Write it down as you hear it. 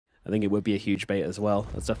I think it would be a huge bait as well.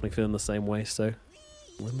 I was definitely feeling the same way, so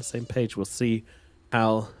we're on the same page. We'll see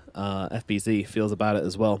how FBZ feels about it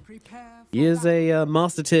as well. He is a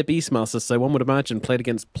Master Tier Beastmaster, so one would imagine played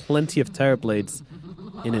against plenty of Terrorblades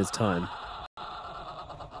in his time.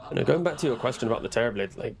 You know, going back to your question about the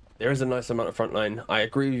Terrorblades, like, there is a nice amount of frontline. I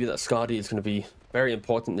agree with you that Skadi is going to be very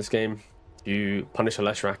important in this game to punish a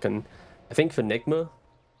Leshrac, and I think for Nigma,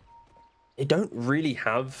 they don't really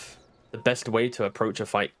have the best way to approach a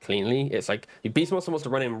fight cleanly. It's like, your Beastmaster wants to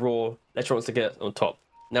run in raw, Leshrac wants to get on top.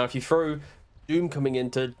 Now, if you throw Doom coming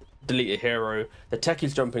in to delete a hero, the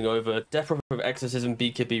Techie's jumping over, Death with Exorcism,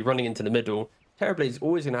 BKB running into the middle, Terrorblade's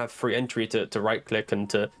always going to have free entry to right click and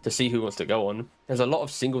to see who wants to go on. There's a lot of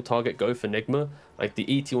single target go for Nigma, like the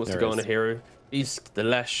ET wants to go on a hero, Beast, the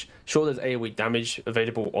Lesh. Sure, there's AoE damage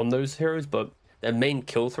available on those heroes, but their main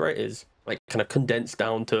kill threat is like kind of condensed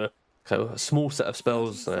down to a small set of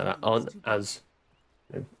spells that aren't as,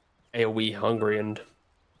 you know, AoE hungry, and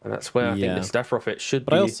that's where I think this Death Prophet should be.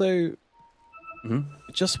 But I also,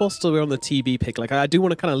 just whilst we're on the TB pick, like I do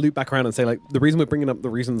want to kind of loop back around and say, like, the reason we're bringing up the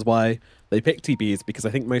reasons why they pick TB is because I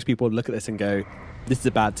think most people would look at this and go, this is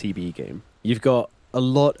a bad TB game. You've got a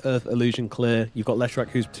lot of illusion clear. You've got Leshrac,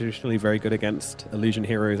 who's traditionally very good against illusion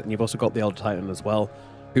heroes, and you've also got the Elder Titan as well,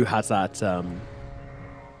 who has that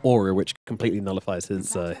aura which completely nullifies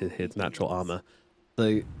his natural armor.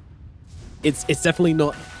 So it's definitely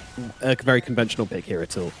not a very conventional pick here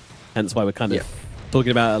at all. Hence why we're kind of talking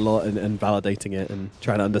about it a lot and validating it and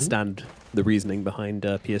trying to understand the reasoning behind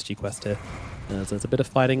PSG Quest here. So there's a bit of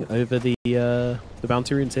fighting over the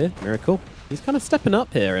bounty runes here. Miracle, he's kind of stepping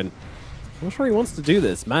up here, and I'm not sure he wants to do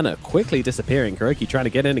this. Mana quickly disappearing. Kuroki trying to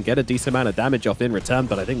get in and get a decent amount of damage off in return,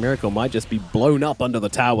 but I think Miracle might just be blown up under the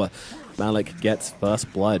tower. Malik gets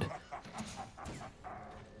first blood.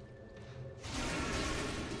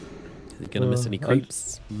 Is he going to miss any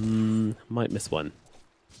creeps? Might miss one.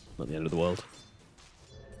 Not the end of the world.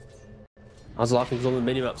 I was laughing because on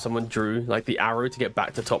the minimap someone drew like the arrow to get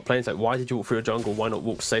back to top lane. It's like, why did you walk through a jungle? Why not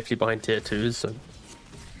walk safely behind tier 2s? So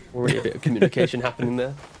already a bit of communication happening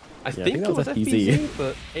there. I think it was FBZ,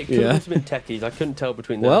 but it could have been techies. I couldn't tell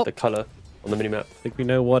between the colour on the minimap. I think we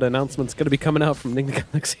know what announcement's going to be coming out from Nigma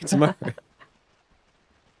Galaxy tomorrow.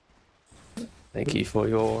 Thank you for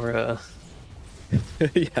your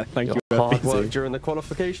thank you hard work during the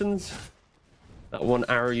qualifications. That one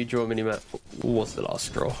arrow you drew on minimap was the last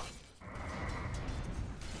straw.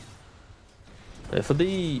 For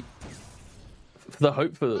the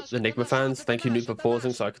hope for the Nigma fans, thank you, Noob, for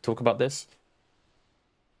pausing so I could talk about this.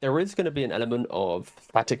 There is going to be an element of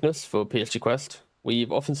staticness for PSG Quest.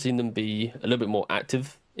 We've often seen them be a little bit more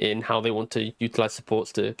active in how they want to utilize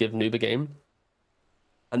supports to give Noob a game.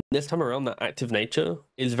 And this time around, that active nature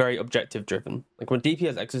is very objective driven. Like when DP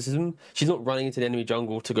has Exorcism, she's not running into the enemy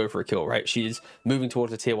jungle to go for a kill, right? She's moving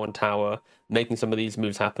towards a tier 1 tower, making some of these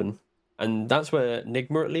moves happen. And that's where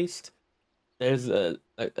Nigma, at least, there's a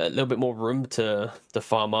little bit more room to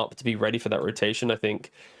farm up, to be ready for that rotation. I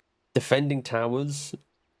think defending towers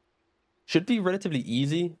should be relatively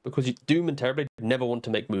easy because Doom and Terrorblade never want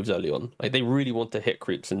to make moves early on. Like they really want to hit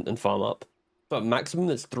creeps and farm up. But maximum,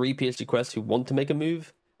 there's 3 PSG quests who want to make a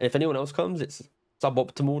move. And if anyone else comes, it's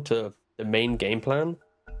suboptimal to the main game plan.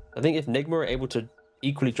 I think if Nigma are able to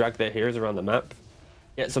equally drag their heroes around the map,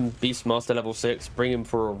 get some Beastmaster level 6, bring him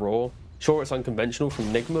for a raw. Sure, it's unconventional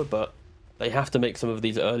from Nigma, but they have to make some of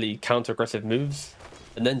these early counter-aggressive moves.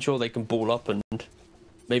 And then sure, they can ball up and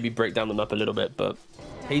maybe break down the map a little bit, but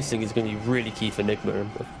pacing is going to be really key for Nigma.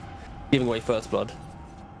 Giving away first blood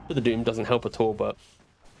to the Doom doesn't help at all, but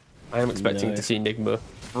I am expecting to see Nigma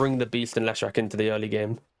bring the Beast and Leshrac into the early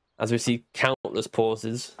game. As we see countless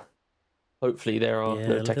pauses, hopefully there are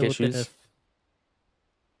no tech issues.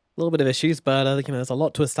 A little bit of issues, but there's a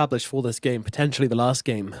lot to establish for this game. Potentially the last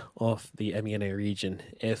game of the MENA region,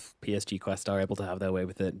 if PSG Quest are able to have their way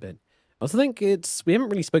with it. But I also think we haven't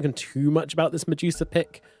really spoken too much about this Medusa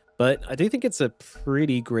pick, but I do think it's a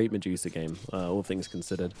pretty great Medusa game, all things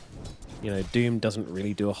considered. You know, Doom doesn't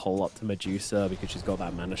really do a whole lot to Medusa because she's got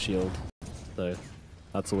that mana shield. So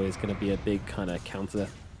that's always going to be a big kind of counter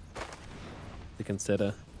to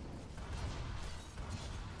consider.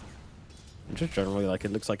 And just generally, like,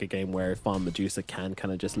 it looks like a game where Farm Medusa can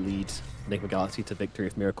kind of just lead Nigma Galaxy to victory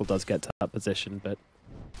if Miracle does get to that position. But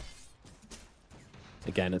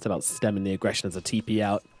again, it's about stemming the aggression as a TP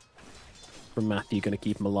out from Matthew, going to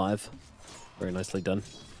keep him alive. Very nicely done.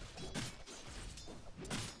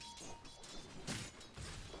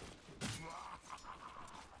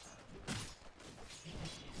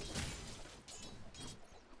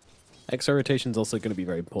 XR rotation is also going to be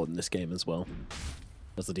very important in this game as well.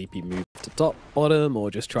 As the DP move to stop bottom or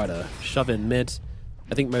just try to shove in mid.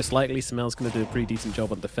 I think most likely Samel's going to do a pretty decent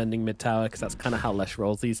job on defending mid tower because that's kind of how Lesh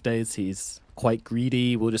rolls these days. He's quite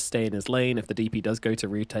greedy, will just stay in his lane. If the DP does go to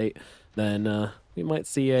rotate, then we might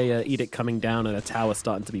see a edict coming down and a tower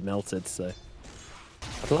starting to be melted. So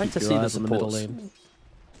I'd like to see the supports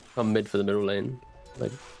come mid for the middle lane.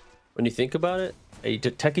 Like, when you think about it, a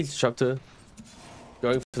techie destructor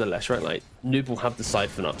going for the Lesh, right? Like, Noob will have the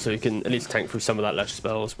Siphon up, so he can at least tank through some of that Lesh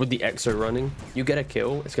spells. With the Exo running, you get a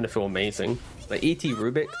kill, it's going to feel amazing. Like, ET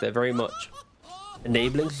Rubik, they're very much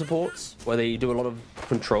enabling supports, where they do a lot of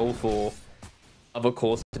control for other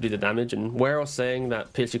cores to do the damage. And where I was saying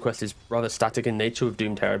that PSG Quest is rather static in nature with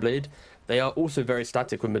Doom Terrorblade, they are also very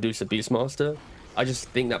static with Medusa Beastmaster. I just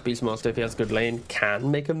think that Beastmaster, if he has good lane, can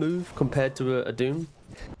make a move compared to a Doom.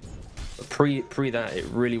 But pre that, it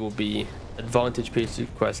really will be advantage PSG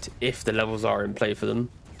Quest if the levels are in play for them.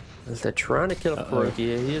 As they're trying to kill off Kuroki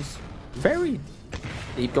here. He is very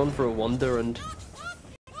deep gone for a wonder and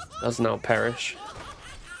does now perish.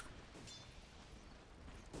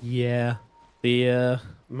 Yeah, the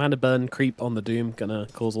mana burn creep on the Doom gonna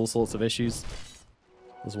cause all sorts of issues,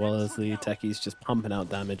 as well as the techies just pumping out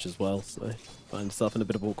damage as well. So find yourself in a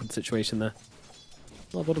bit of an awkward situation there.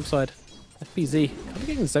 On the bottom side, FPZ kind of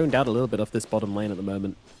getting zoned out a little bit off this bottom lane at the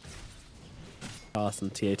moment. Pass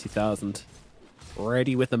and TA2000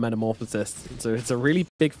 ready with the Metamorphosis. So it's a really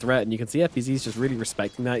big threat, and you can see FPZ's just really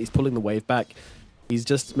respecting that. He's pulling the wave back. He's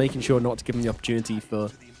just making sure not to give him the opportunity for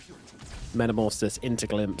Metamorphosis into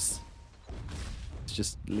Glimpse. It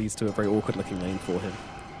just leads to a very awkward looking lane for him.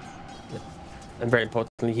 Yeah. And very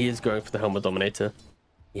importantly, he is going for the Helmet Dominator.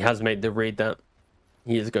 He has made the read that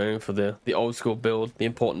he is going for the old school build, the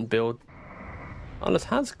important build. Atlas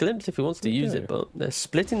has Glimpse if he wants to use it, but they're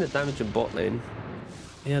splitting the damage in bot lane.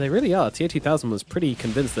 Yeah, they really are. TA2000 was pretty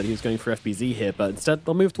convinced that he was going for FBZ here, but instead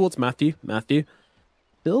they'll move towards Matthew. Matthew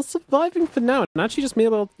still surviving for now, and actually just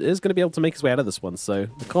is going to be able to make his way out of this one. So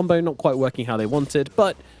the combo not quite working how they wanted,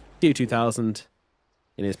 but TA2000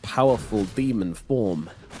 in his powerful demon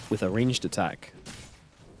form with a ranged attack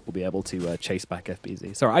will be able to chase back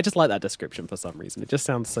FBZ. Sorry, I just like that description for some reason. It just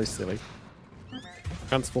sounds so silly.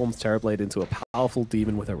 Transforms Terrorblade into a powerful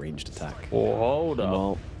demon with a ranged attack. Oh, hold up.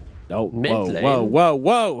 Well, oh, Mid whoa, lane. whoa, whoa,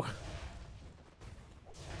 whoa!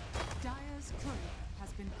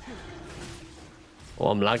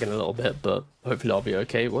 Well, I'm lagging a little bit, but hopefully I'll be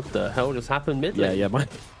okay. What the hell just happened mid lane? Yeah, my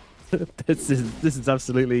this is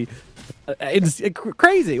absolutely it's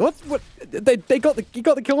crazy. What they got the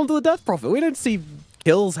kill onto the Death Prophet. We don't see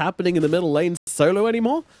kills happening in the middle lane solo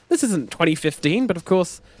anymore. This isn't 2015, but of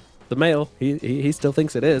course the male he still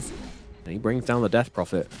thinks it is. And he brings down the Death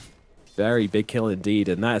Prophet. Very big kill indeed,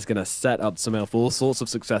 and that is going to set up Sumail for all sorts of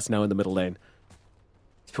success now in the middle lane.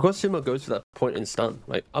 It's because Sumail goes for that point and stun.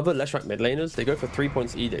 Like other Leshrac mid laners, they go for 3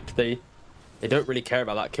 points edict. They don't really care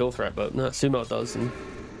about that kill threat, but no, Sumail does. And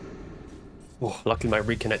luckily my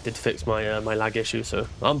reconnect did fix my my lag issue, so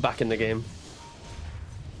I'm back in the game.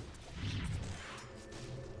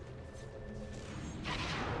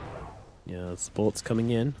 Yeah, support's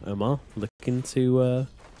coming in. Omar looking to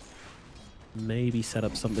maybe set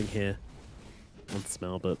up something here on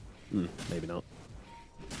Smell, but maybe not.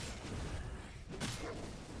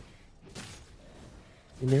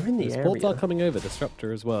 And they're in the area. Supports are coming over,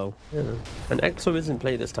 Disruptor as well. Yeah. And EXO isn't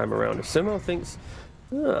played this time around. If Sumail thinks,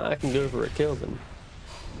 I can go for a kill, then...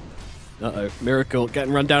 Uh-oh, Miracle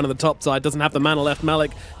getting run down on the top side, doesn't have the mana left.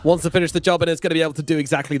 Malik wants to finish the job and is going to be able to do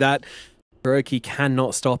exactly that. Kuroki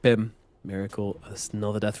cannot stop him. Miracle,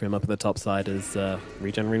 another death for him up at the top side as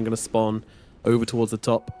Regen Rune going to spawn over towards the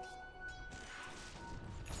top.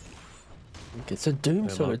 It's a Doom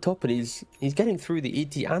solo top, and he's getting through the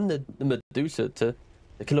ET and the Medusa to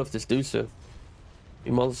kill off this Dusa.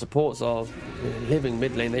 Meanwhile, the supports are living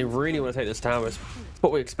mid lane. They really want to take this tower. It's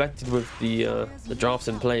what we expected with the drafts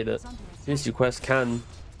in play, that PSG Quest can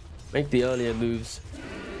make the earlier moves.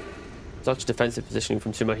 Such defensive positioning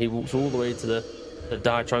from Sumail. He walks all the way to the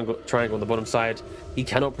dire triangle on the bottom side. He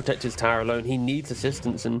cannot protect his tower alone. He needs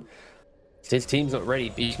assistance, and his team's not ready.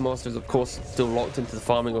 Beastmaster's, of course, still locked into the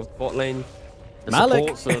farming of bot lane. The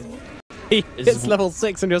Malik! He hits level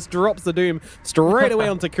 6 and just drops the Doom straight away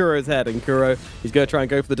onto Kuro's head. And Kuro, he's going to try and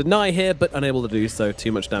go for the deny here, but unable to do so.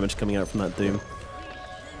 Too much damage coming out from that Doom.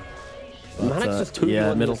 Malik's just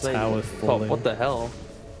 2-1 middle tower falling. What the hell?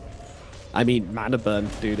 I mean, mana burn,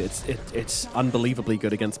 dude, it's unbelievably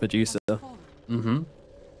good against Medusa. Mm-hmm.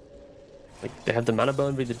 Like, they have the mana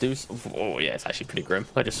burn with the Deuce. Oh, yeah, it's actually pretty grim.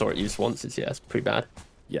 I just saw it used once. It's pretty bad.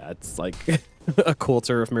 Yeah, it's like a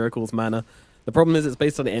quarter of Miracle's mana. The problem is it's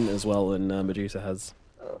based on int as well, and Medusa has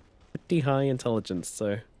pretty high intelligence,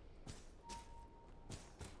 so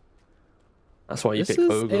That's why you pick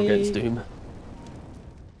Ogre against Doom.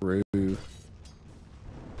 True.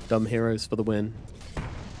 Dumb heroes for the win.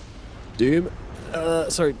 Doom,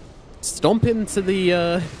 sorry, stomp into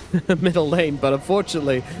the middle lane, but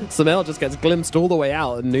unfortunately, Sumail just gets glimpsed all the way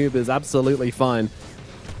out, and Noob is absolutely fine.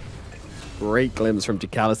 Great glimpse from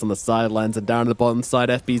Jakalis on the sidelines, and down to the bottom side,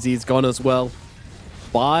 FBZ's gone as well.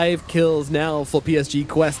 5 kills now for PSG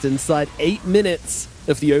Quest inside 8 minutes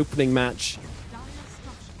of the opening match.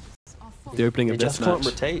 The opening of this match. Just can't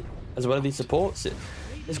rotate as well as these supports.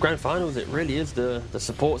 This grand finals, it really is the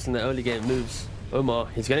supports in the early game moves. Omar,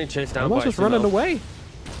 he's getting chased down Omar's by just running away.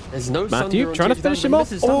 There's no Matthew trying to finish him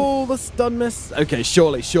off. Oh, the stun miss. Okay,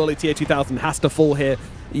 surely TA2000 has to fall here.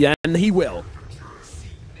 Yeah, and he will.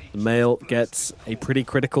 The male gets a pretty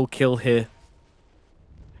critical kill here.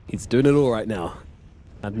 He's doing it all right now.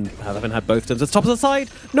 Haven't had both turns. It's top of the side.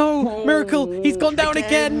 No, Miracle. He's gone down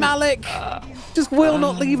again. Malik just will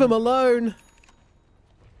not leave him alone.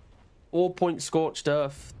 4-point Scorched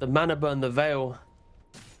Earth, the Mana Burn, the Veil.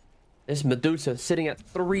 This Medusa sitting at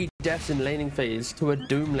 3 deaths in laning phase to a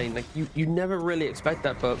Doom lane. Like you never really expect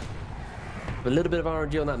that, but with a little bit of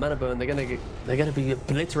RNG on that Mana Burn, they're gonna be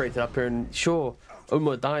obliterated up here. And sure,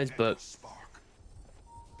 Omar dies, but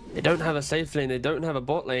they don't have a safe lane. They don't have a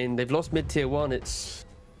bot lane. They've lost mid tier 1.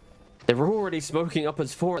 They're already smoking up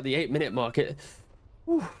as 4 at the 8-minute mark.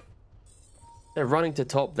 They're running to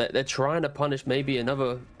top. They're trying to punish maybe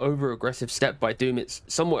another over-aggressive step by Doom. It's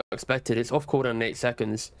somewhat expected. It's off cooldown in 8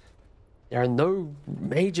 seconds. There are no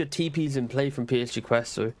major TPs in play from PSG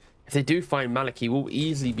Quest, so if they do find Malik, he will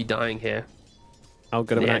easily be dying here. How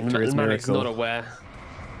good of an actor is Malik's Miracle? not aware.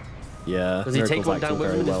 Yeah. Does he take one down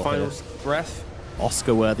with him in his final breath?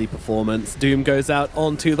 Oscar-worthy performance. Doom goes out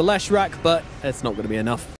onto the Leshrac, but it's not going to be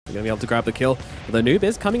enough. They're going to be able to grab the kill. The Noob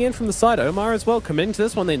is coming in from the side. Omar as well committing to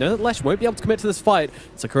this one. They know that Lesh won't be able to commit to this fight,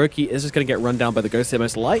 so Kuroki is just going to get run down by the Ghost here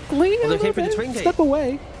most likely. Oh, they came for the twin gate. Step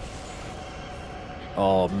away.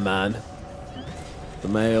 Oh, man. The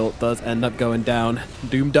male does end up going down.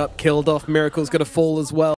 Doomed up, killed off. Miracle's going to fall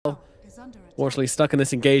as well. Fortunately stuck in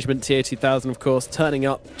this engagement. TA2000, of course, turning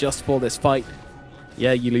up just for this fight.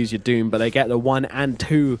 Yeah, you lose your Doom, but they get the 1 and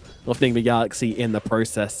 2 of Nigma Galaxy in the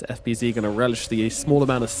process. FBZ going to relish the small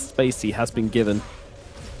amount of space he has been given.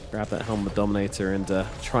 Grab that Helm of Dominator and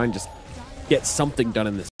try and just get something done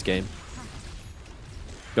in this game.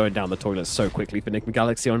 Going down the toilet so quickly for Nigma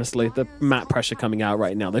Galaxy, honestly. The map pressure coming out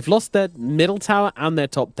right now. They've lost their middle tower and their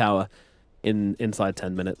top tower inside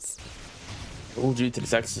 10 minutes. All due to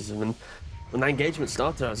this exorcism. And when that engagement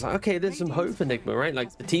started, I was like, okay, there's some hope for Nigma, right?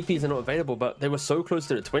 Like, the TPs are not available, but they were so close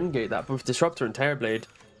to the Twin Gate that with Disruptor and Terrorblade,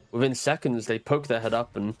 within seconds, they poke their head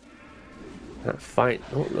up, and that fight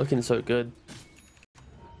not looking so good.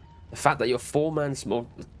 The fact that you're 4-man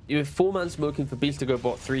smoking for Beast to go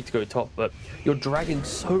bot, 3 to go top, but you're dragging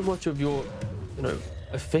so much of your,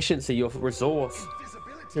 efficiency, your resource,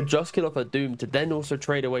 to just kill off a Doom, to then also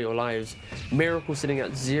trade away your lives. Miracle sitting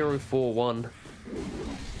at 0-4-1.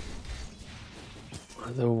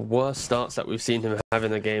 The worst starts that we've seen him have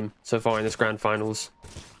in the game so far in this grand finals.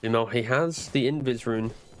 He has the Invis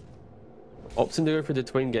rune, opts him to go for the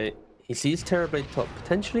Twin Gate. He sees Terrorblade top,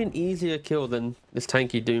 potentially an easier kill than this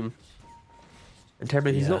tanky Doom. And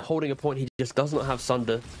Terrorblade, he's not holding a point, he just does not have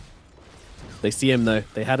Sunder. They see him though.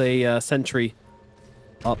 They had a sentry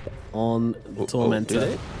up on the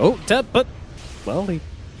Tormentor. But, well, he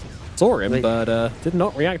saw him, but did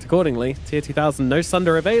not react accordingly. Tier 2000, no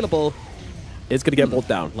Sunder available. Is going to get brought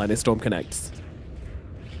down. Lightning Storm connects.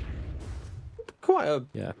 Quite a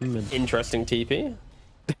interesting TP.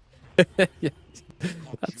 Yeah.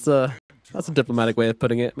 That's a diplomatic way of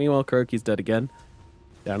putting it. Meanwhile, Kuroki's dead again.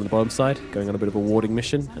 Down on the bottom side, going on a bit of a warding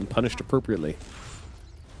mission and punished appropriately.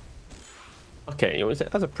 Okay, you want to say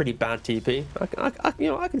that's a pretty bad TP.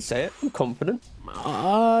 I can say it. I'm confident.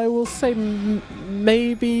 I will say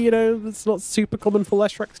maybe it's not super common for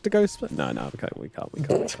Leshrac to go. No, we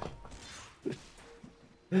can't.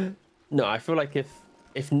 No, I feel like if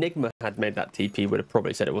Nigma had made that TP, would have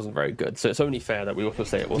probably said it wasn't very good. So it's only fair that we also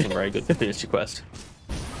say it wasn't very good for PSG Quest.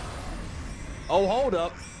 Oh, hold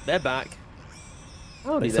up. They're back.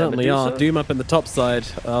 They certainly are. Doom up in the top side.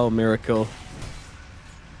 Oh, Miracle.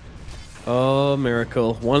 Oh,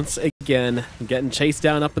 Miracle. Once again, getting chased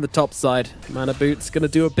down up in the top side. Mana Boot's going to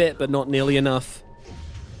do a bit, but not nearly enough.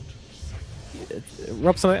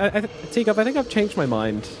 Robson, Teacup, I think I've changed my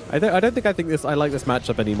mind. I like this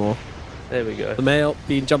matchup anymore. There we go. The male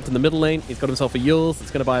being jumped in the middle lane. He's got himself a Yules.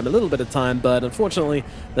 It's going to buy him a little bit of time, but unfortunately,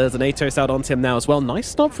 there's an Atos out onto him now as well. Nice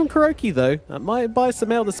stop from Kuroki, though. That might buy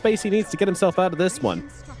Sumail the space he needs to get himself out of this one.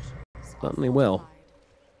 Certainly will.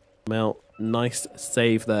 Sumail, nice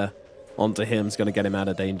save there. onto him is going to get him out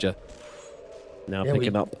of danger. Now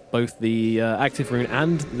picking up both the active rune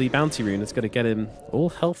and the bounty rune. It's going to get him all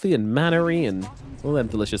healthy and mana-y and all them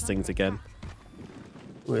delicious things again.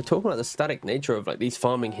 We're talking about the static nature of like these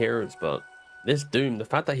farming heroes, but this Doom, the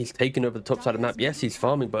fact that he's taken over the top side of the map, yes, he's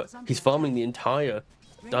farming, but he's farming the entire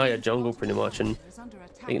dire jungle pretty much, and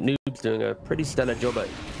I think Noob's doing a pretty stellar job at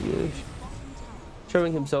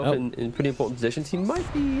showing himself in pretty important positions. He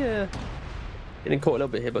might be getting caught a little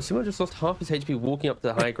bit here, but Sumo just lost half his HP walking up to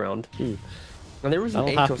the high ground. And there is an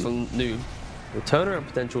Atos on Noob. The turnaround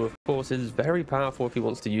potential, of course, is very powerful if he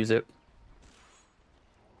wants to use it.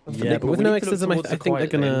 Yeah, but with no Exorcism, I think they're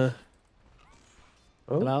going to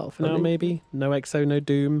pull out for now, maybe. No Exo, no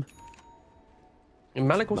Doom. And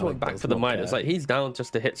Malik also went back for the Midas. Like, he's down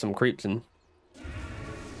just to hit some creeps. And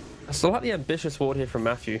I still like the ambitious ward here from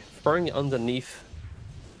Matthew. Throwing it underneath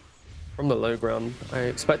from the low ground. I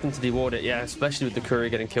expect them to deward it, yeah, especially with the courier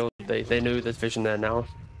getting killed. They knew there's vision there now.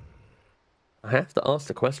 I have to ask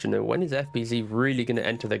the question though, when is FBZ really going to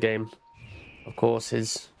enter the game? Of course,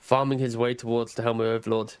 his farming his way towards the Helmet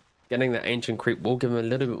Overlord, getting that ancient creep will give him a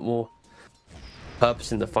little bit more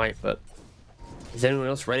purpose in the fight, but is anyone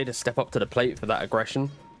else ready to step up to the plate for that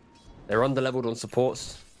aggression? They're under-leveled on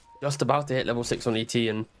supports, just about to hit level 6 on ET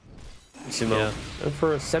and Sumo. Yeah. And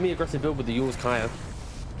for a semi-aggressive build with the Yule's Kaya.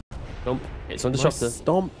 Stomp, it's on Disruptor.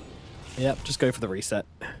 Stomp. Yep, just go for the reset.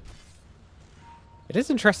 It is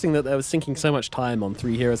interesting that they were sinking so much time on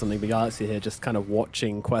 3 heroes on the Galaxy here, just kind of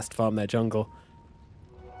watching Quest farm their jungle.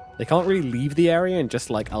 They can't really leave the area and just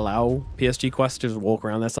like allow PSG Quest to just walk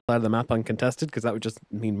around their side of the map uncontested, because that would just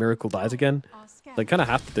mean Miracle dies again. They kind of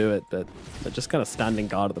have to do it, but they're just kind of standing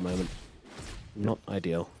guard at the moment. Not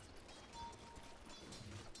ideal.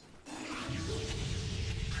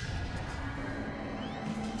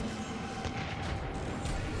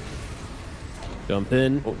 Jump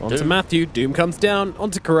in onto Matthew. Doom comes down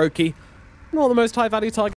onto Kuroki. Not the most high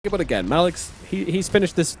value target, but again, Malik's he's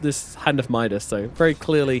finished this hand of Midas, so very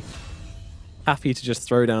clearly happy to just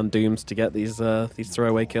throw down Dooms to get these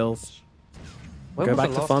throwaway kills. Go back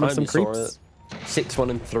to farming some creeps. 6-1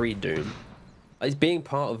 and 3 Doom. He's being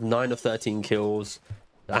part of 9 of 13 kills.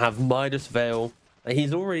 I have Midas Veil.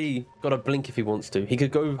 He's already got a blink if he wants to. He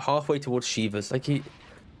could go halfway towards Shiva's. Like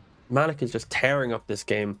Malik is just tearing up this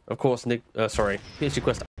game. Of course, PSG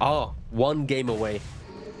Quest are 1 game away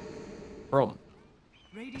from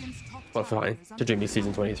qualifying to DreamLeague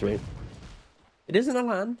Season 23. It isn't a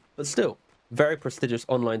LAN, but still, very prestigious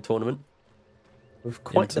online tournament with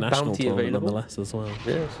quite the bounty available. Nonetheless, as well.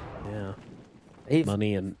 Yes. Yeah.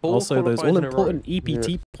 Money and also those all-important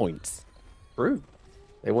EPT points. True.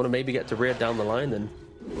 They want to maybe get to rear down the line, then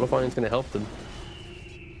qualifying is going to help them.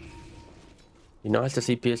 Be nice to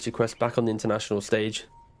see PSG Quest back on the international stage.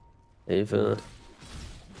 They've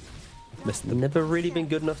never really been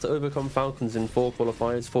good enough to overcome Falcons in 4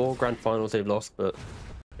 qualifiers, 4 grand finals they've lost, but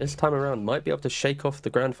this time around might be able to shake off the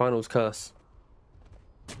grand finals curse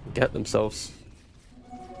and get themselves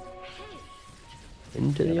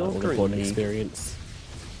into the all-important experience.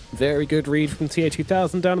 Very good read from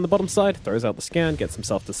TA2000 down on the bottom side. Throws out the scan, gets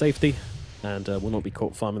himself to safety, and will not be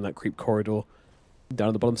caught farming that creep corridor down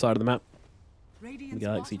on the bottom side of the map. The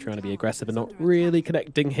Galaxy trying to be aggressive and not really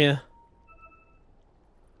connecting here.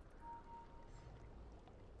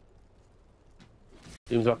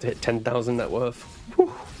 Doom's about to hit 10,000 net worth.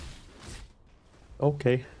 Whew.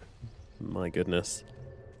 Okay. My goodness.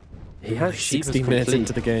 He has 60 minutes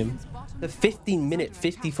into the game. The 15-minute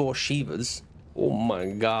 54 Shivas. Oh my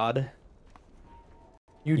god.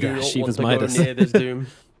 You do not want to go near this Doom.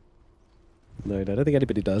 No, I don't think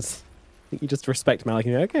anybody does. I think you just respect Malik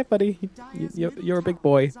and you're okay, buddy. You're a big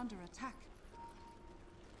boy.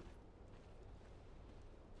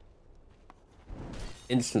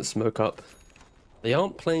 Instant smoke up. They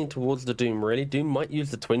aren't playing towards the Doom, really. Doom might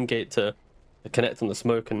use the Twin Gate to connect on the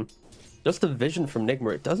smoke, and just the vision from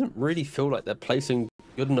Nigma, it doesn't really feel like they're placing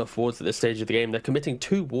good enough wards at this stage of the game. They're committing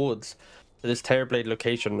 2 wards to this Terrorblade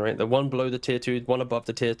location, right? The one below the tier 2, one above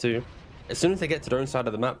the tier 2. As soon as they get to their own side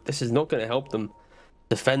of the map, this is not going to help them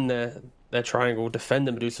defend their triangle, defend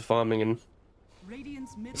the Medusa farming, and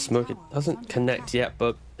the smoke, it doesn't connect yet,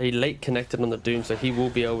 but they late connected on the Doom, so he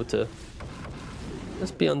will be able to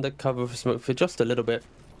just be under cover for smoke for just a little bit.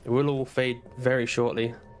 It will all fade very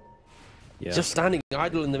shortly. Yeah. Just standing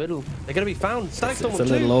idle in the middle. They're going to be found. Static Storm it's a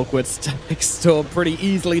little awkward. Static Storm pretty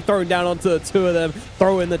easily thrown down onto the 2 of them.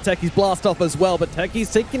 Throw in the Techie's blast off as well, but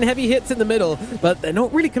Techie's taking heavy hits in the middle, but they're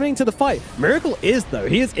not really committing to the fight. Miracle is, though.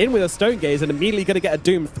 He is in with a Stone Gaze and immediately going to get a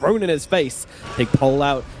Doom thrown in his face. Big pole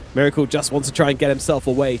out. Miracle just wants to try and get himself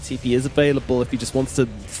away. TP is available if he just wants to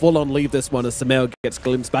full-on leave this one as Sameo gets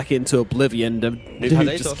glimpsed back into oblivion. The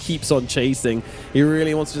dude just keeps on chasing. He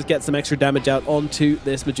really wants to just get some extra damage out onto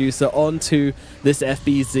this Medusa, onto this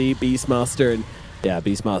FBZ Beastmaster. And yeah,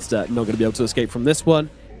 Beastmaster not going to be able to escape from this one.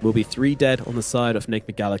 Will be 3 dead on the side of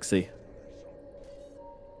Nigma Galaxy.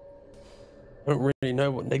 I don't really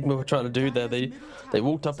know what Nigma were trying to do there. They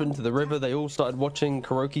walked up into the river. They all started watching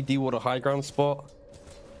Kuroki de-water high ground spot.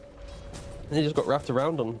 And they just got wrapped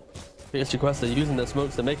around on PSG Quest. They're using their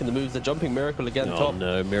smokes. They're making the moves. They're jumping Miracle again top.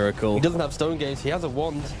 No, Miracle. He doesn't have stone gaze. He has a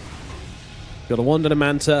wand. Got a wand and a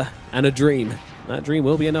manta and a dream. That dream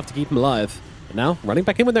will be enough to keep him alive. And now running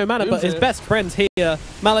back in with no mana, but his best friend's here.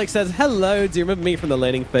 Malik says, hello, do you remember me from the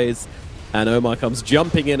laning phase? And Omar comes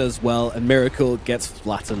jumping in as well, and Miracle gets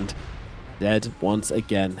flattened. Dead once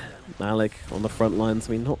again. Malik on the front lines.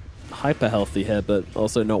 I mean, not hyper healthy here, but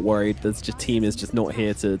also not worried. This team is just not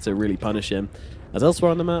here to really punish him. As elsewhere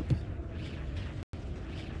on the map,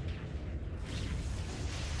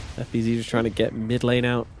 FBZ just trying to get mid lane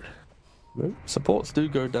out. Supports do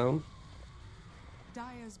go down.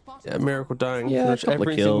 Yeah, Miracle dying. Yeah,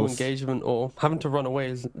 Every single engagement or having to run away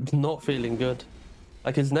is not feeling good.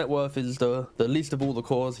 Like, his net worth is the least of all the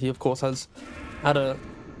cores. He of course has had a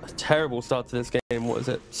terrible start to this game. What is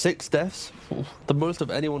it? 6 deaths? Oof, the most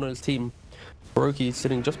of anyone on his team. Kuroki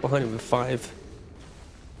sitting just behind him with 5.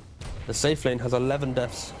 The safe lane has 11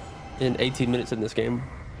 deaths in 18 minutes in this game.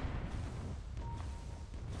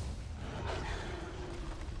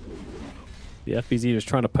 The FBZ just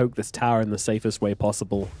trying to poke this tower in the safest way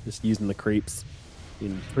possible, just using the creeps.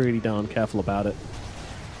 Being pretty darn careful about it.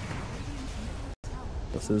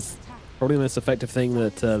 This is probably the most effective thing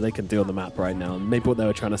that they can do on the map right now. Maybe what they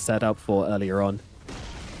were trying to set up for earlier on.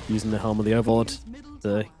 Using the Helm of the Overlord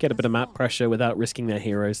to get a bit of map pressure without risking their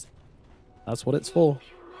heroes. That's what it's for.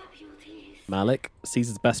 Malik sees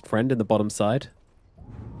his best friend in the bottom side.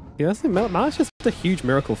 Yeah, that's the thing. Malik's just a huge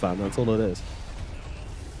Miracle fan, that's all it is.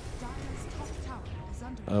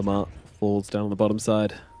 Omar falls down on the bottom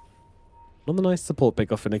side. Another nice support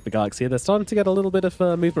pick off for Nigma Galaxy. They're starting to get a little bit of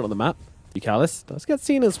movement on the map. Eucalis does get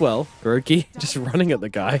seen as well. Kuroki just running at the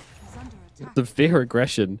guy. Severe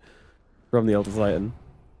aggression from the Elder Titan.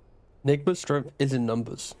 Nigma's strength is in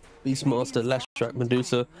numbers. Beastmaster, Leshrac,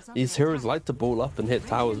 Medusa, these heroes like to ball up and hit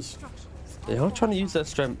towers. They are trying to use their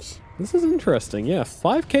strengths. This is interesting, yeah.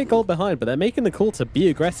 5k gold behind, but they're making the call to be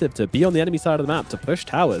aggressive, to be on the enemy side of the map, to push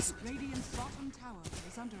towers.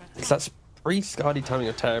 It's that pre-Skadi timing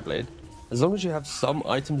of Terrorblade. As long as you have some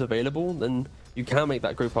items available, then you can make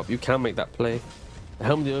that group up, you can make that play. The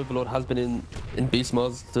Helm of the Overlord has been in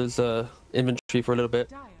Beastmaster's inventory for a little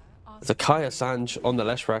bit. There's a Kaya Sanj on the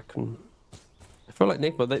Leshrac, and I feel like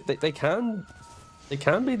Nigma, they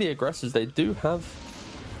can be the aggressors. They do have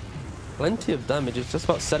plenty of damage. It's just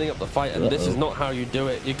about setting up the fight, and this is not how you do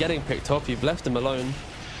it. You're getting picked off, you've left him alone.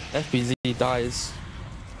 FBZ dies.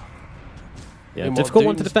 Yeah, difficult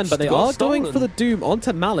one to defend, but they are going for the Doom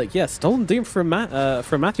onto Malik. Yeah, stolen Doom from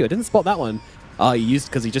Matthew. I didn't spot that one. He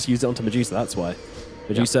just used it onto Medusa, that's why.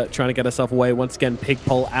 Medusa trying to get herself away. Once again,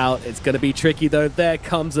 Pigpole out. It's going to be tricky, though. There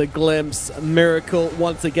comes a glimpse. Miracle,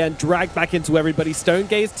 once again, dragged back into everybody. Stone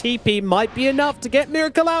Gaze TP might be enough to get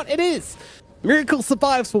Miracle out. It is. Miracle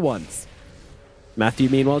survives for once. Matthew,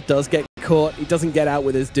 meanwhile, does get caught. He doesn't get out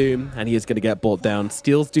with his Doom, and he is going to get brought down.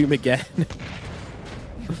 Steals Doom again.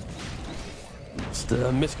 Just a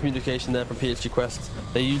miscommunication there from PSG Quest.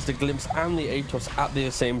 They used the Glimpse and the Atos at the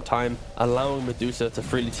same time, allowing Medusa to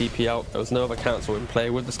freely TP out. There was no other cancel in play.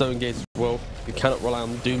 With the Stone Gaze as well, you cannot rely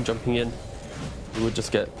on the Doom jumping in. You would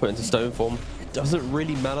just get put into stone form. It doesn't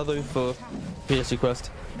really matter though for PSG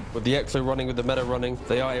Quest. With the Exo running, with the meta running,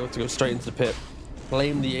 they are able to go straight into the pit.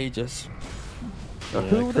 Claim the Aegis. Now,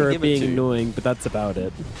 who Kerr being annoying, but that's about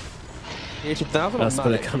it. That's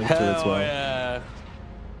what it coming to as well. Yeah.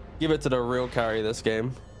 Give it to the real carry this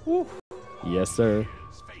game. Woo. Yes, sir.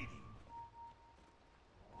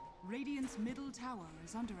 Radiant's middle tower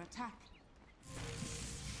is under attack.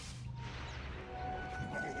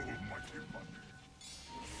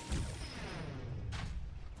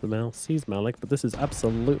 The Mal sees Malik, but this is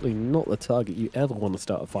absolutely not the target you ever want to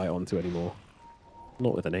start a fight onto anymore.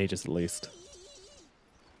 Not with an Aegis, at least.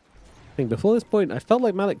 I think before this point, I felt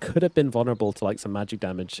like Malik could have been vulnerable to like some magic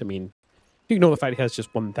damage. I mean, you ignore the fact he has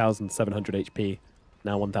just 1,700 HP,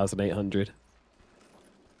 now 1,800.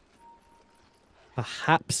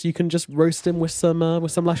 Perhaps you can just roast him with some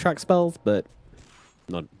Leshrac spells, but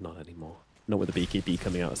not anymore. Not with the BKB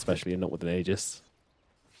coming out, especially, and not with an Aegis.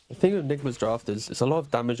 The thing with Nigma's draft is it's a lot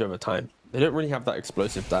of damage over time. They don't really have that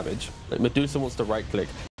explosive damage. Like Medusa wants to right click,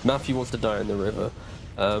 Matthew wants to die in the river.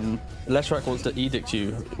 Leshrac wants to edict you.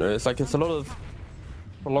 You know, it's like it's a lot of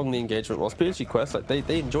prolong the engagement. Whilst PSG Quest, like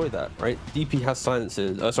they enjoy that, right? DP has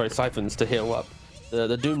siphons to heal up.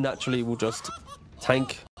 The Doom naturally will just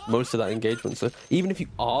tank most of that engagement. So even if you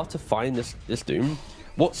are to find this Doom,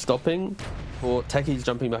 what's stopping for techies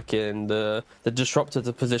jumping back in, the disruptor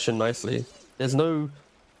to position nicely? There's no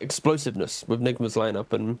explosiveness with Nigma's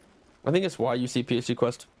lineup, and I think it's why you see PSG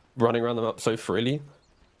Quest running around the map so freely.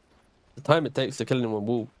 The time it takes to kill anyone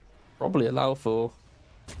will probably allow for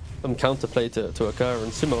some counterplay to occur,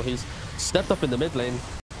 and Sumo, he's stepped up in the mid lane.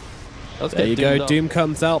 There you go, Doom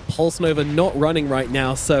comes out. Pulse Nova not running right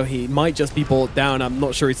now, so he might just be brought down. I'm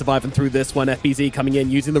not sure he's surviving through this one. FBZ coming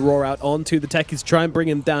in, using the roar out onto the techies to try and bring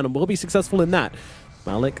him down, and will be successful in that.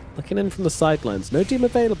 Malik looking in from the sidelines. No Doom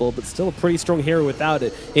available, but still a pretty strong hero without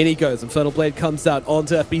it. In he goes. Infernal Blade comes out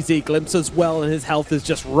onto FBZ. Glimpse as well, and his health is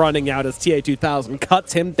just running out as TA2000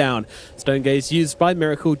 cuts him down. Stone Gaze used by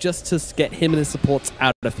Miracle just to get him and his supports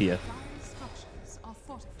out of here.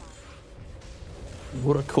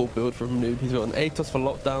 What a cool build from Noob. He's got an Atos for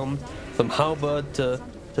lockdown, some Halberd to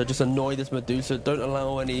just annoy this Medusa. Don't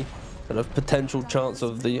allow any kind of potential chance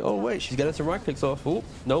of the, oh wait, she's getting some right clicks off. Oh,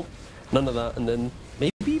 nope, none of that. And then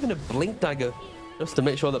maybe even a Blink Dagger just to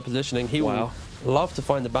make sure that positioning. He will love to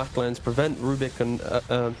find the backlines, prevent Rubik and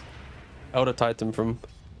Elder Titan from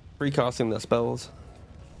recasting their spells.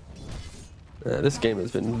 This game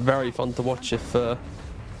has been very fun to watch if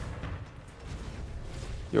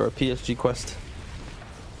you're a PSG Quest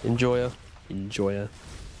enjoyer.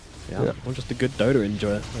 Yeah. Or just a good Dota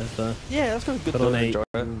enjoyer. Yeah, that's got a good Dota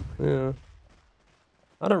enjoyer. Yeah.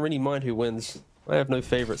 I don't really mind who wins. I have no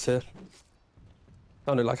favorites here. I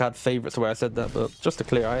don't know, like I had favorites the way I said that, but just to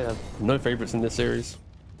clear, I have no favorites in this series.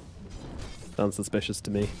 Sounds suspicious to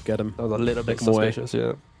me. Get him. That was a little bit suspicious,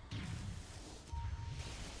 yeah.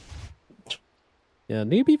 Yeah,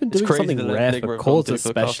 Noob even doing something rare for cores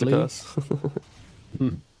especially.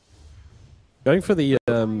 Going for the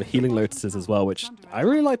healing lotuses as well, which I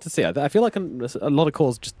really like to see. I feel like a lot of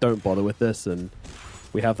cores just don't bother with this, and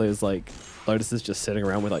we have those like lotuses just sitting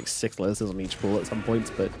around with like 6 lotuses on each pool at some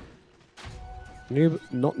points, but Noob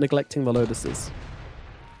not neglecting the lotuses.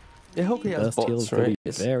 I hope he has bots, right?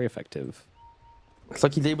 Very effective. It's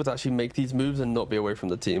like he's able to actually make these moves and not be away from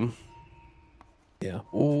the team. Yeah.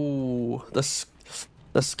 Ooh,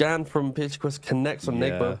 the scan from PSG Quest connects on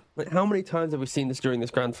Nigma. Like, how many times have we seen this during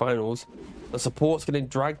this grand finals? The support's getting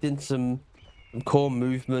dragged into some core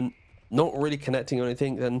movement, not really connecting or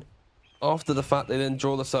anything. Then after the fact, they then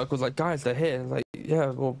draw the circles like, guys, they're here. Like, yeah,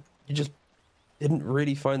 well, you just didn't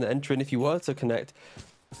really find the entry. And if you were to connect,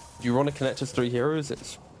 you want to connect as 3 heroes.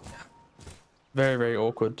 It's very, very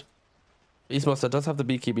awkward. Beastmaster does have the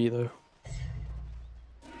BKB though.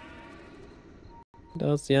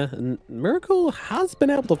 Does, yeah, and Miracle has been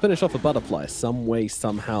able to finish off a butterfly some way,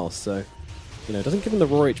 somehow, so, you know, doesn't give him the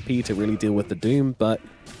raw HP to really deal with the Doom, but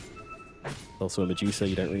also a Medusa,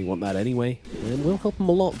 you don't really want that anyway, and will help him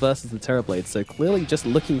a lot versus the Terrorblade, so clearly just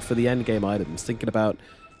looking for the endgame items, thinking about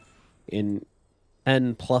in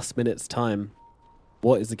 10+ minutes time,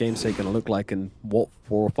 what is the game state going to look like, and what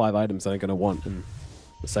 4 or 5 items are they going to want, and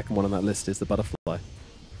the second one on that list is the butterfly.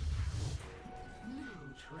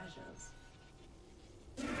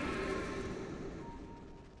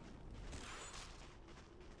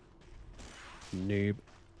 Noob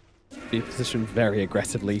be positioned very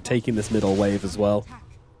aggressively, taking this middle wave as well,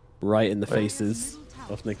 right in the faces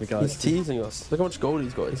of Nigma guys. He's teasing us. Look how much gold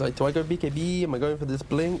he's got. He's like, do I go BKB? Am I going for this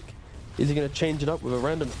blink? Is he going to change it up with a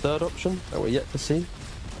random third option that we're yet to see?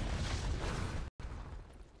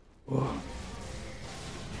 Whoa.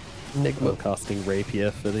 Nigma casting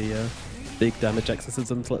Rapier for the big damage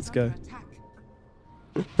exorcisms. Let's go.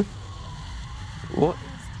 What?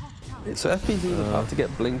 So FPZ is about to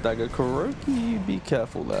get Blink Dagger. Kuroki, be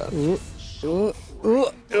careful there.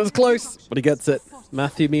 It was close, but he gets it.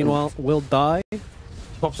 Matthew, meanwhile, will die.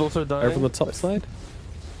 Pop's also dying. Over on the top side.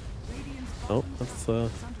 Oh,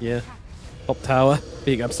 that's, yeah. Top tower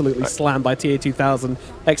being absolutely slammed by TA2000.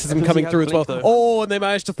 Exorcism coming through as well. Oh, and they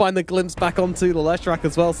managed to find the glimpse back onto the Leshrac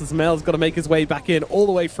as well, so Smail's got to make his way back in all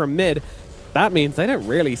the way from mid. That means they don't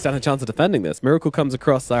really stand a chance of defending this. Miracle comes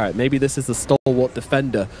across. All right, maybe this is the stalwart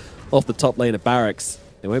defender off the top lane of barracks.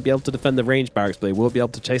 They won't be able to defend the range barracks, but they will be able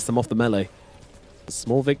to chase them off the melee. A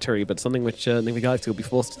small victory, but something which Nigma Galaxy will be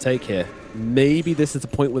forced to take here. Maybe this is the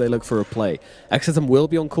point where they look for a play. Exorcism will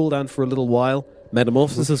be on cooldown for a little while.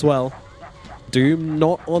 Metamorphosis as well. Doom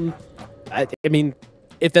not on... I mean,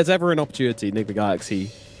 if there's ever an opportunity, Nigma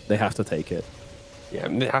Galaxy, they have to take it. Yeah,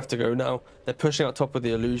 they have to go now. They're pushing out top with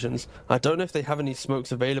the illusions. I don't know if they have any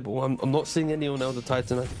smokes available. I'm not seeing any on Elder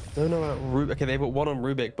Titan. I don't know about Rubik. Okay, they've got one on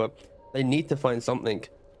Rubik, but they need to find something.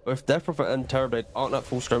 Both Death Prophet and Terrorblade aren't at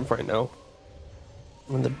full strength right now.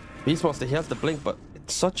 And the Beastmaster, he has the blink, but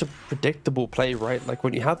it's such a predictable play, right? Like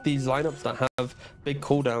when you have these lineups that have big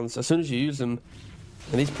cooldowns, as soon as you use them,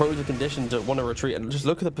 and these pros are conditioned to want to retreat, and just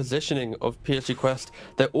look at the positioning of PSG Quest.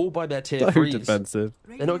 They're all by their tier 3s. Defensive.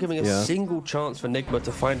 They're not giving a single chance for Nigma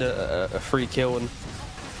to find a free kill, and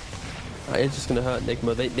it's just going to hurt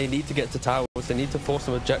Nigma. They need to get to towers. They need to force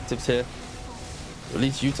some objectives here. At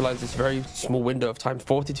least utilize this very small window of time.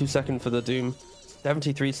 42 seconds for the Doom,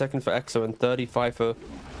 73 seconds for Exo, and 35 for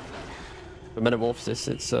Metamorphosis.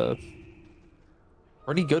 It's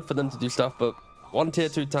pretty good for them to do stuff, but one tier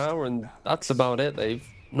 2 tower, and that's about it. They've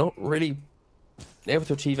not really been able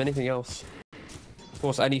to achieve anything else. Of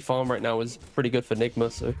course, any farm right now is pretty good for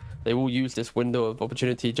Nigma, so they will use this window of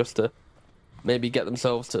opportunity just to maybe get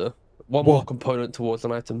themselves to one more component towards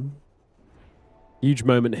an item. Huge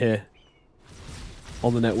moment here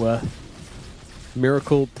on the net worth.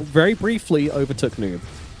 Miracle very briefly overtook Noob.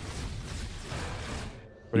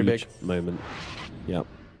 Pretty big moment. Yep.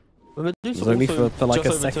 But Medusa it was only also for like a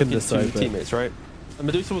just second or overtook so. his two teammates, right? And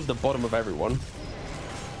Medusa was the bottom of everyone.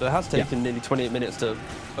 So it has taken nearly 28 minutes to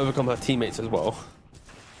overcome her teammates as well.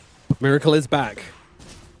 Miracle is back.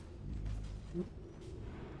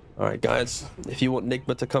 Alright guys, if you want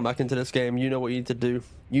Nigma to come back into this game, you know what you need to do.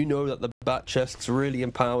 You know that the bat chests really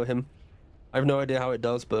empower him. I have no idea how it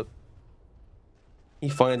does, but he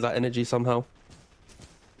finds that energy somehow.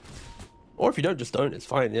 Or if you don't, just don't, it's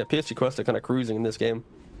fine. Yeah, PSG Quest are kind of cruising in this game.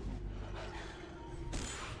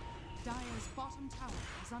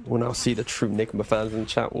 We'll now see the true Nigma fans in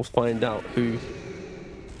chat. We'll find out who's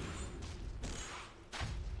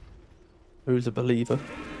a believer.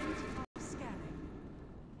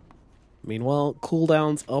 Meanwhile,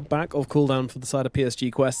 cooldowns are back off cooldown for the side of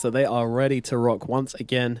PSG Quest, so they are ready to rock once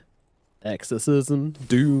again. Exorcism,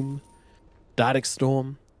 Doom, Static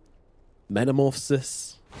Storm,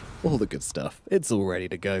 Metamorphosis, all the good stuff. It's all ready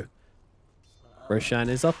to go. Roshan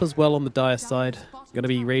is up as well on the Dire side. Going to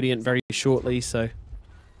be Radiant very shortly, so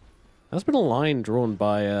there's been a line drawn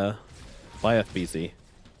by FBZ.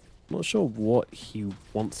 Not sure what he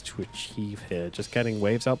wants to achieve here. Just getting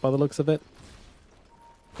waves out by the looks of it.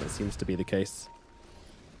 That seems to be the case.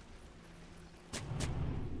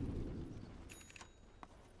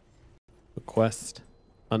 The Quest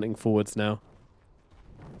hunting forwards now.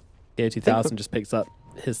 KO2000 just picks up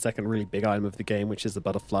his second really big item of the game, which is the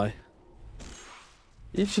butterfly.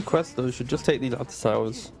 PSG Quest though should just take these outer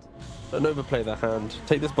towers. Don't overplay their hand.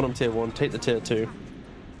 Take this bottom tier 1, take the tier 2.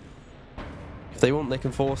 If they want, they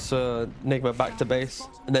can force Nigma back to base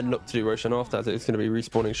and then look to do Roshan after, as it's going to be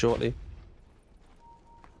respawning shortly.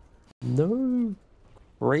 No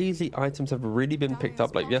crazy items have really been picked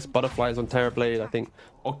up. Like, yes, butterflies on Terrorblade, I think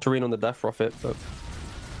Octarine on the Death Prophet, but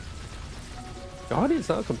Guardian's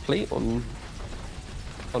now complete on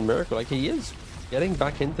Miracle. Like, he is getting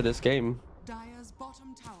back into this game.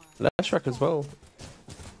 Leshrac as well.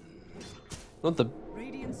 Not the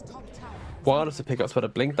wildest of pickups, but a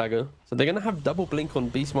Blink Dagger. So they're going to have double Blink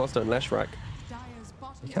on Beastmaster and Leshrac.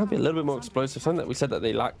 They can be a little bit more explosive. Something that we said that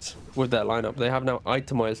they lacked with their lineup. They have now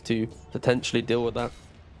itemized to potentially deal with that.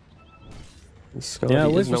 Yeah,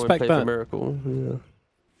 let's respect that. Miracle. Yeah.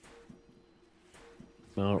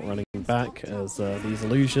 Now running back as these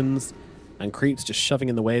illusions and creeps just shoving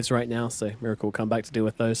in the waves right now. So Miracle will come back to deal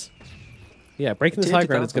with those. Yeah, breaking this high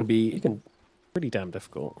ground is going to be pretty damn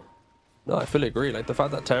difficult. No, I fully agree. Like, the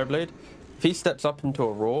fact that Terrorblade, if he steps up into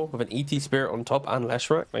a Roar with an ET Spirit on top and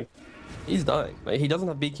Leshrac, like, he's dying. Like, he doesn't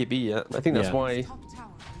have BKB yet. I think that's why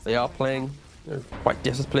they are playing quite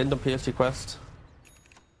disciplined on PSG Quest.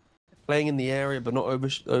 Playing in the area, but not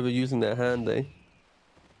overusing their hand. They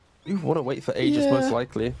do want to wait for Aegis, most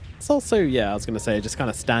likely. It's also, I was going to say, just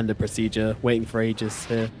kind of standard procedure, waiting for Aegis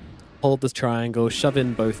here. Hold this triangle, shove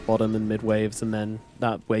in both bottom and mid waves, and then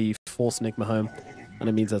that way you force Nigma home. And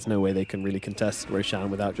it means there's no way they can really contest Roshan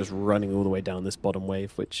without just running all the way down this bottom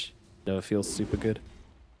wave, which never feels super good.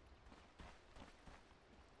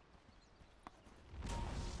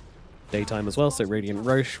 Daytime as well, so Radiant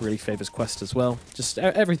Roche really favors Quest as well. Just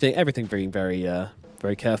everything being very,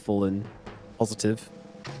 very careful and positive.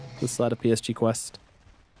 This side of PSG Quest.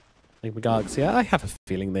 Nigma, yeah, I have a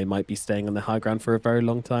feeling they might be staying on the high ground for a very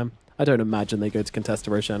long time. I don't imagine they go to contest a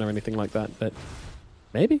Roshan or anything like that, but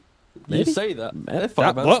maybe. You say that.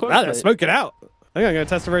 Smoke it out. I'm going to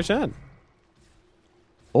test a Roshan.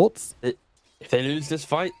 Thoughts? If they lose this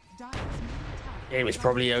fight, game is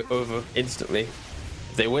probably over instantly.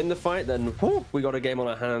 If they win the fight, then whew, we got a game on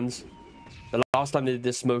our hands. The last time they did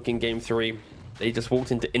this smoke in game 3, they just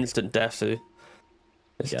walked into instant death. So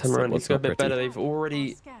this time around, it's got a bit better. They've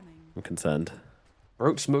already I'm concerned.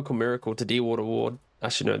 broke smoke on Miracle to de-ward ward.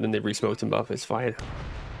 Actually, no, then they re-smoked him buff. It's fine.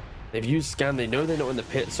 They've used scan. They know they're not in the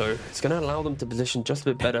pit, so it's going to allow them to position just a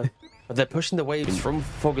bit better. But they're pushing the waves from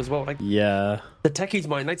fog as well. Like, yeah, the techies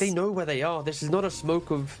mind, like they know where they are. This is not a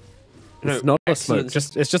smoke of. It's not excellence. a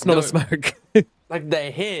smoke. It's just not a smoke. Like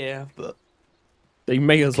they're here, but they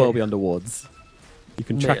may as well be under wards. You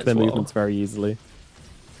can track their movements very easily.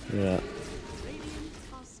 Yeah.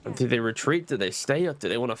 Do they retreat? Do they stay? Or do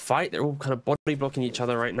they want to fight? They're all kind of body blocking each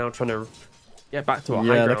other right now, trying to get back to a high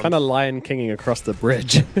ground. Yeah, they're kind of Lion Kinging across the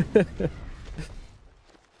bridge.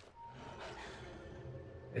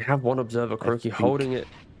 They have one observer, Kroki, holding it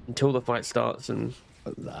until the fight starts, and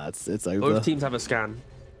it's over. Both teams have a scan.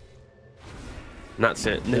 And that's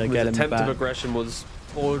it. Nigma's attempt of aggression was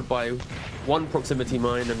followed by one proximity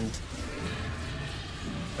mine and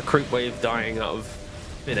a creep wave dying out of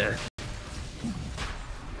thin air.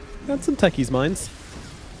 Got some techies mines.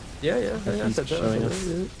 Yeah. Showing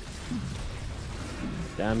us.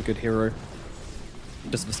 Damn good hero.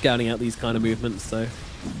 Just for scouting out these kind of movements, so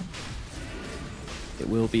it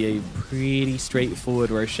will be a pretty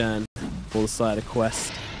straightforward Roshan for the side of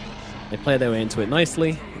Quest. They play their way into it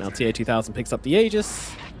nicely. Now TA2000 picks up the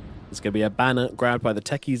Aegis. There's going to be a banner grabbed by the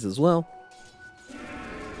techies as well.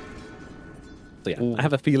 So yeah, I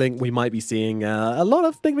have a feeling we might be seeing a lot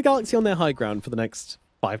of Nigma Galaxy on their high ground for the next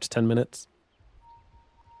 5 to 10 minutes.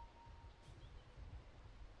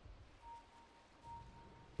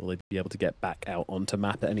 Will they be able to get back out onto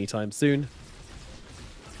map at any time soon?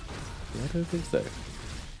 I don't think so.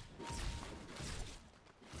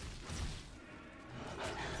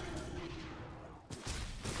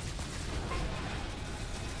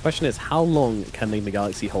 Question is, how long can Nigma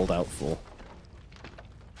Galaxy hold out for?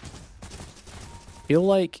 I feel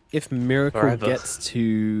like if Miracle gets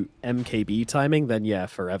to MKB timing, then yeah,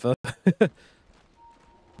 forever. It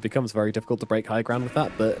becomes very difficult to break high ground with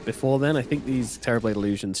that, but before then, I think these Terrorblade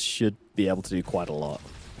Illusions should be able to do quite a lot.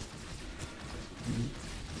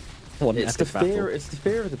 It's the fear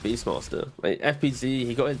of the Beastmaster. Like FPZ,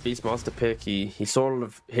 he got his Beastmaster pick. He saw a lot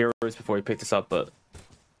of heroes before he picked this up, but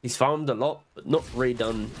he's farmed a lot, but not really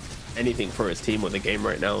done anything for his team or the game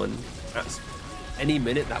right now. And that's any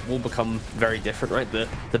minute that will become very different, right?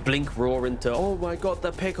 The blink roar into, oh my god,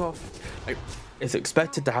 the pick off. Like, it's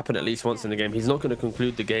expected to happen at least once in the game. He's not going to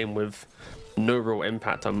conclude the game with no real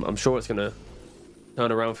impact. I'm sure it's going to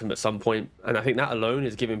turn around for him at some point, and I think that alone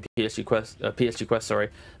is giving PSG Quest,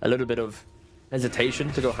 a little bit of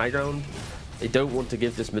hesitation to go high ground. They don't want to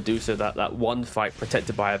give this Medusa that one fight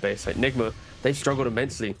protected by a base. Like Nigma, they've struggled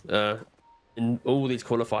immensely in all these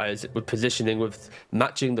qualifiers with positioning, with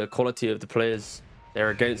matching the quality of the players they're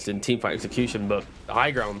against in teamfight execution, but the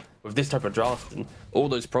high ground with this type of draft and all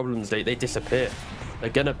those problems, they disappear. They're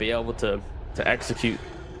gonna be able to execute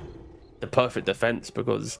the perfect defense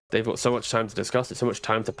because they've got so much time to discuss it, so much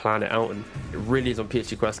time to plan it out, and it really is on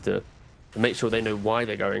PSG Quest to make sure they know why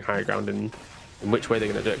they're going high ground and in which way they're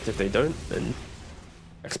going to do it. Because if they don't, then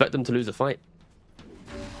expect them to lose a fight.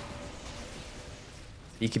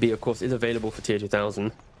 EKB, of course, is available for tier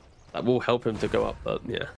 2000. That will help him to go up, but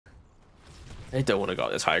yeah, they don't want to go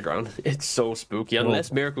at this high ground. It's so spooky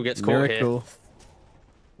unless Miracle gets caught here.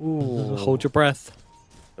 Ooh, hold your breath.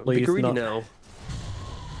 Be greedy now.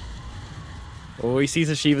 Oh, he sees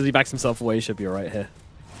a Shiva as he backs himself away. He should be alright here.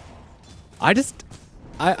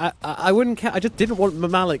 I wouldn't care. I just didn't want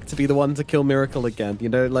Malik to be the one to kill Miracle again. You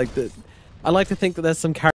know, like I like to think that there's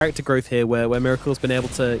some character growth here where Miracle's been able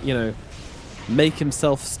to, you know, make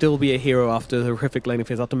himself still be a hero after the horrific laning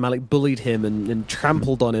phase, after Malik bullied him and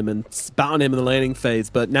trampled on him and spat on him in the laning phase.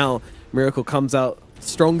 But now Miracle comes out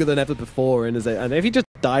stronger than ever before, and if he just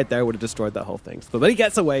died there, would have destroyed that whole thing. But he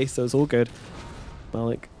gets away, so it's all good.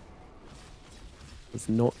 Malik does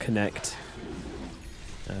not connect,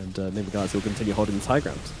 and Nigma Galaxy will continue holding this high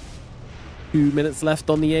ground. 2 minutes left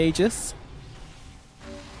on the Aegis.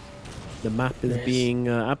 The map is being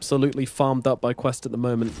absolutely farmed up by Quest at the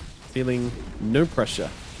moment, feeling no pressure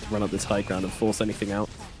to run up this high ground and force anything out.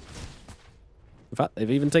 In fact,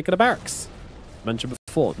 they've even taken a barracks. Mentioned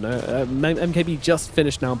before, no, MKB just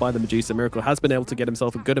finished now by the Medusa. Miracle has been able to get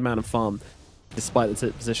himself a good amount of farm, despite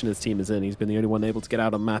the position his team is in. He's been the only one able to get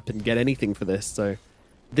out on map and get anything for this, so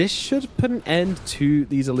this should put an end to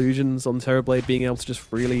these illusions on Terrorblade being able to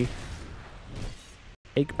just really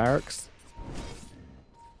take barracks.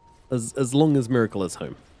 As long as Miracle is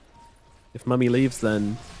home. If Mummy leaves,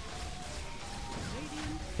 then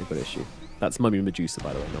they've got issue. That's Mummy Medusa,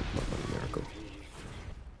 by the way, not Mummy Miracle.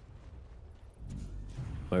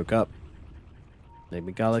 Woke up.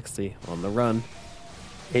 Nigma Galaxy on the run.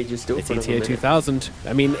 Aegis still It's for another ETA minute. 2000.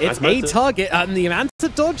 I mean, it's Nice a meta. target, and the answer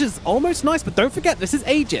dodge is almost nice, but don't forget, this is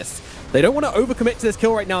Aegis. They don't want to overcommit to this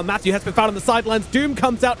kill right now. Matthew has been found on the sidelines. Doom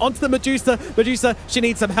comes out onto the Medusa. Medusa, she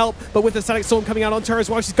needs some help, but with the Static Storm coming out onto her as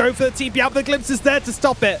well, she's going for the TP out. The glimpse is there to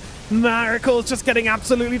stop it. Miracle's just getting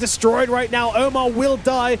absolutely destroyed right now. Omar will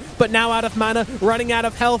die, but now out of mana, running out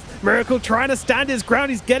of health. Miracle trying to stand his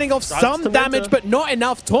ground. He's getting off some damage, but not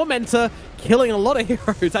enough. Tormentor killing a lot of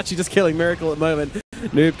heroes. Actually just killing Miracle at the moment.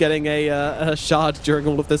 Noob getting a shard during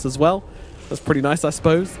all of this as well. That's pretty nice, I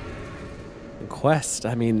suppose. And Quest,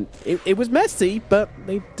 I mean, it was messy, but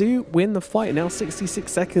they do win the fight. Now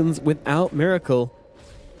 66 seconds without Miracle.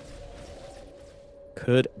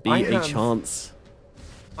 Could be a chance.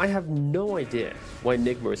 I have no idea why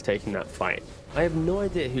Nigma is taking that fight. I have no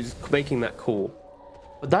idea who's making that call.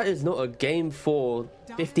 But that is not a game 4,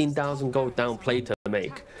 15,000 gold down play to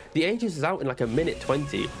make. The Aegis is out in like a minute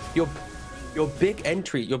 20. Your big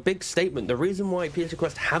entry, your big statement, the reason why PSG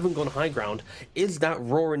Quest haven't gone high ground is that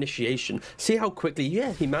raw initiation. See how quickly,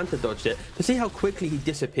 yeah, he Manta dodged it, but see how quickly he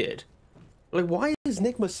disappeared. Like, why is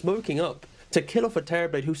Nigma smoking up to kill off a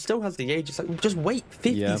Terrorblade who still has the Aegis? Like, just wait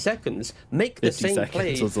 50 seconds, make the same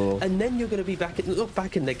play, and then you're going to be back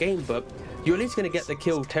in the game, but you're at least going to get the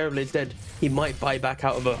kill. Terrorblade's dead. He might buy back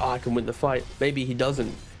out of a, I can win the fight. Maybe he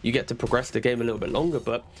doesn't. You get to progress the game a little bit longer,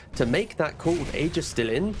 but to make that call with Aegis still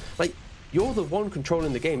in, like, you're the one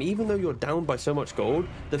controlling the game. Even though you're down by so much gold,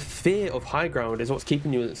 the fear of high ground is what's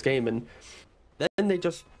keeping you in this game, and then they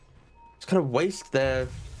just kind of waste their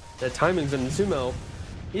timings. And Sumo,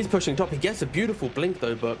 he's pushing top. He gets a beautiful blink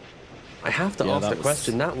though, but I have to ask the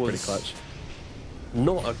question. That was clutch.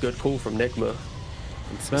 Not a good call from Nigma.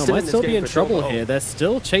 Smell might still be in trouble here. They're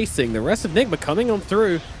still chasing the rest of Nigma coming on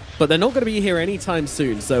through, but they're not going to be here anytime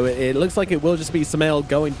soon. So it looks like it will just be Samael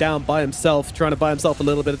going down by himself, trying to buy himself a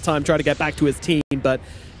little bit of time, trying to get back to his team, but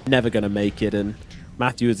never going to make it. And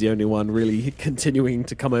Matthew is the only one really continuing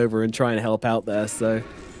to come over and try and help out there. So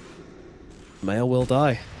Samael will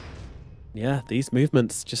die. Yeah, these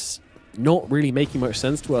movements just not really making much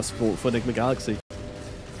sense to us for Nigma Galaxy.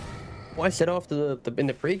 What I said after in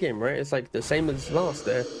the pregame, right? It's like the same as last.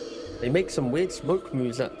 They make some weird smoke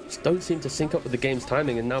moves that just don't seem to sync up with the game's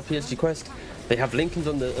timing. And now PSG Quest, they have Lincolns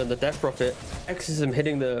on the Death Prophet, Exorcism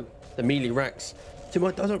hitting the melee Rex.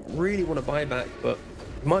 Tumor doesn't really want to buy back, but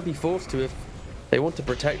might be forced to if they want to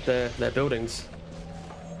protect their buildings.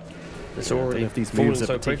 It's already I don't know if these falling moves are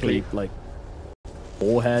so particularly quickly. like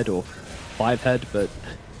 4-head or 5-head, but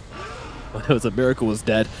I know a Miracle was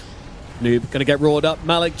dead. Noob gonna get roared up.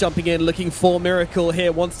 Malik jumping in, looking for Miracle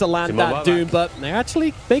here, wants to land that Doom, but they're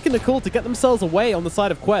actually making the call to get themselves away on the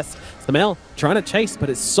side of Quest. Samael trying to chase,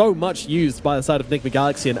 but it's so much used by the side of Nigma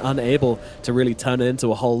Galaxy and unable to really turn it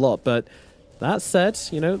into a whole lot. But that said,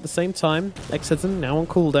 you know, at the same time, Exorcism now on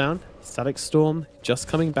cooldown, Static Storm just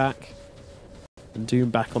coming back, and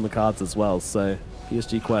Doom back on the cards as well. So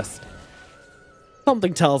PSG Quest,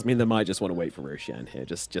 something tells me they might just want to wait for Roshan here,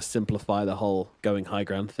 just simplify the whole going high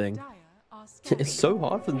ground thing. It's so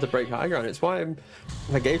hard for them to break high ground. It's why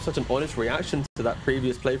I gave such an honest reaction to that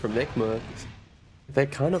previous play from Nigma. They're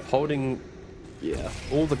kind of holding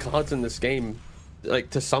all the cards in this game, like,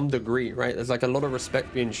 to some degree, right? There's like a lot of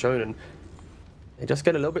respect being shown, and they just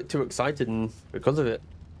get a little bit too excited, and because of it,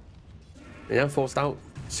 they now forced out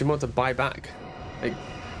Sumo to buy back. Like,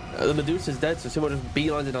 the Medusa's dead, so Sumo just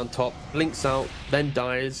beelines it on top, blinks out, then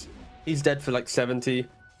dies. He's dead for like 70.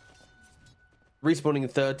 Respawning in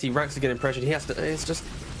 30, Rax is getting pressured. He has to. It's just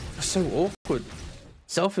so awkward.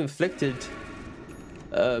 Self-inflicted,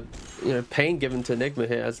 pain given to Nigma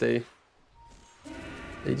here as they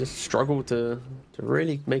just struggle to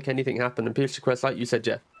really make anything happen. And PSG Quest, like you said,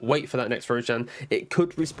 Jeff, wait for that next Roshan. It could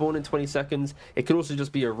respawn in 20 seconds. It could also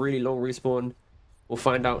just be a really long respawn. We'll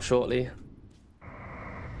find out shortly.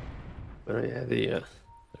 But yeah,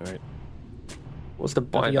 all right. What's the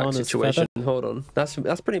buyback situation? Hold on. That's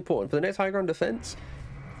pretty important. For the next high ground defense,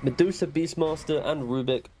 Medusa, Beastmaster, and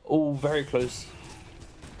Rubik all very close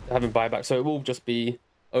to having buyback. So it will just be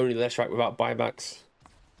only Leshrac without buybacks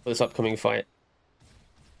for this upcoming fight.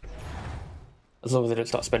 As long as they don't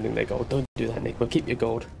start spending their gold. Don't do that, Nick, but keep your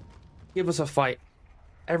gold. Give us a fight.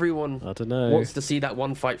 Everyone wants to see that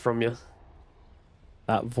one fight from you.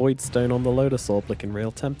 That Void Stone on the Lotus Orb looking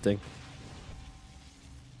real tempting.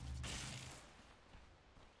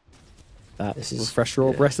 That Refresher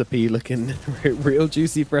Orb recipe looking real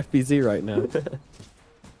juicy for FBZ right now.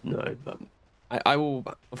 No, but I will,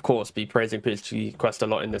 of course, be praising PSG Quest a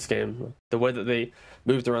lot in this game. The way that they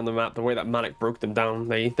moved around the map, the way that Malik broke them down,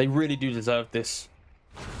 they really do deserve this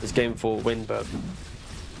game for a win, but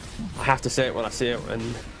I have to say it when I see it,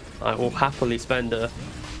 and I will happily spend a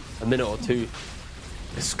minute or two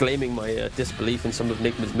exclaiming my disbelief in some of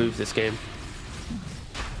Nigma's moves this game.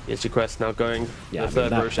 PSG Quest now going Yeah, the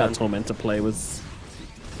third Roshan. that Tormentor play was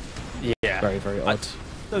very, very odd.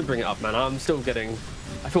 Don't bring it up, man. I'm still getting...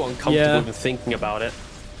 I feel uncomfortable even thinking about it.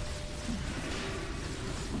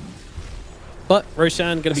 But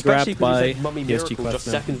Roshan going to be grabbed by Mummy PSG Miracle Quest just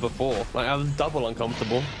now. seconds before. Like, I was double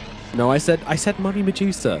uncomfortable. No, I said Mummy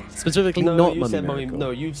Medusa. Specifically No, not you Mummy said Miracle.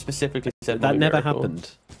 No, you specifically said that Mummy never Miracle.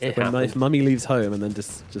 happened. It When happened. Mummy leaves home and then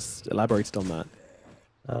just elaborated on that.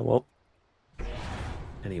 Well.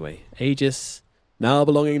 Anyway, Aegis now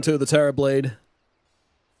belonging to the Terrorblade.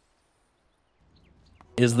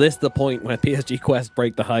 Is this the point where PSG Quest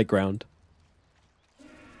break the high ground?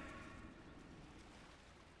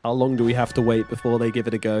 How long do we have to wait before they give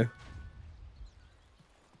it a go?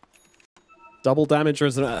 Double damage or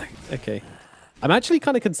is it... Okay. I'm actually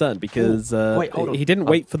kind of concerned because wait, hold on. he didn't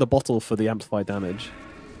wait for the bottle for the amplified damage.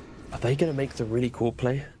 Are they going to make the really cool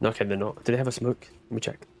play? No, okay, they're not. Do they have a smoke? Let me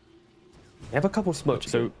check. They have a couple of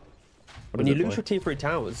smokes. So when you lose your tier 3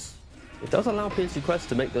 towers, it does allow PSG Quest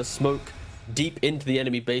to make the smoke deep into the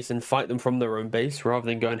enemy base and fight them from their own base rather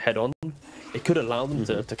than going head on. It could allow them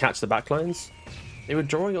to catch the backlines. They were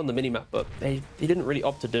drawing on the minimap, but he didn't really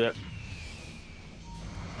opt to do it.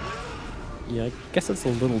 Yeah, I guess it's a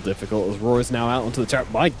little difficult as Roar is now out onto the Terror.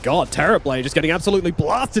 My god, Terrorblade just getting absolutely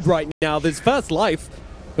blasted right now. This first life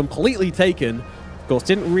completely taken. Of course,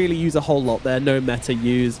 didn't really use a whole lot there. No meta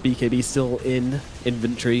used. BKB still in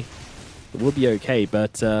inventory. It will be okay,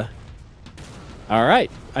 but... all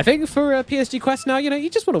right. I think for PSG Quest now, you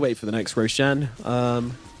just want to wait for the next Roshan.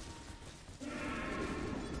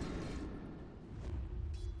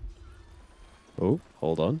 Oh,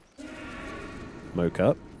 hold on. Smoke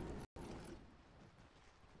up.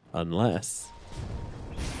 Unless...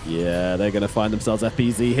 Yeah, they're going to find themselves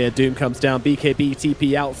FBZ here. Doom comes down. BKB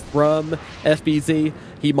TP out from FBZ.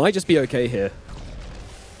 He might just be okay here.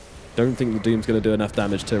 Don't think the Doom's going to do enough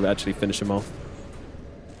damage to actually finish him off.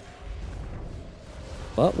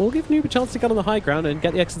 But we'll give Noob a chance to get on the high ground and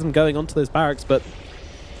get the Exorcism going onto those barracks, but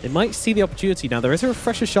they might see the opportunity. Now, there is a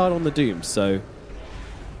Refresher Shard on the Doom, so...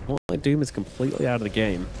 Not like Doom is completely out of the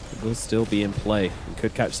game. It will still be in play. And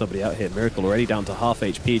could catch somebody out here. Miracle already down to half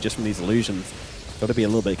HP just from these illusions. Got to be a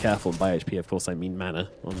little bit careful. And by HP, of course, I mean mana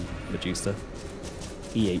on Medusa.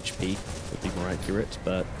 EHP would be more accurate,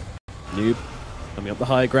 but Noob coming up the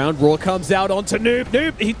high ground. Roar comes out onto Noob.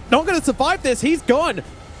 Noob, he's not going to survive this. He's gone.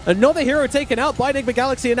 Another hero taken out by Nigma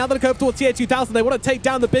Galaxy, and now they're going to go up towards TA2000. They want to take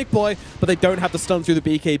down the big boy, but they don't have the stun through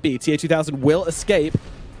the BKB. TA2000 will escape.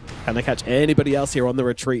 Can they catch anybody else here on the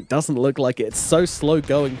retreat? Doesn't look like it. It's so slow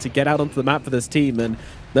going to get out onto the map for this team, and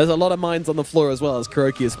there's a lot of mines on the floor as well, as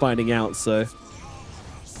Kuroki is finding out, so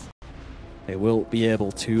they will be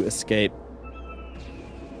able to escape.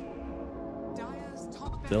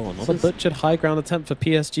 Still another butchered high ground attempt for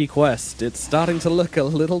PSG Quest. It's starting to look a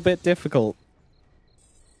little bit difficult.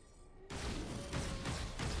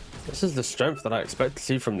 This is the strength that I expect to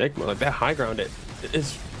see from Nigma. Like, their high ground, it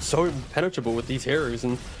is so impenetrable with these heroes,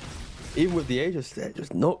 and even with the Aegis, they're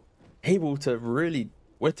just not able to really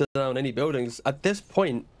whittle down any buildings. At this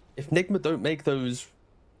point, if Nigma don't make those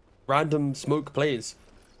random smoke plays,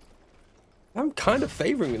 I'm kind of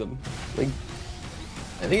favoring them. Like,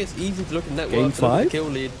 I think it's easy to look at net Game worth and 5? kill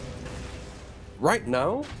lead. Right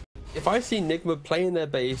now, if I see Nigma play in their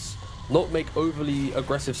base, not make overly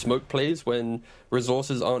aggressive smoke plays when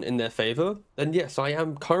resources aren't in their favor, then yes, I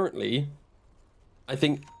am currently, I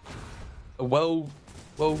think, a well,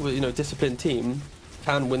 disciplined team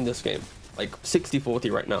can win this game. Like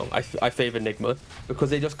 60-40 right now. I favor Nigma because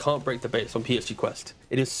they just can't break the base on PSG Quest.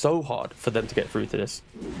 It is so hard for them to get through to this.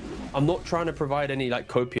 I'm not trying to provide any like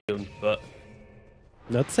copium, but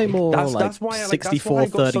I'd say more like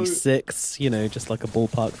 64-36, so... just like a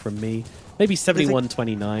ballpark from me. Maybe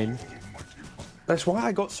 71-29. That's why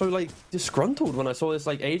I got so like disgruntled when I saw this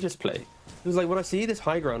like Aegis play. It was like when I see this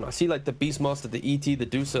high ground, I see like the Beastmaster, the ET, the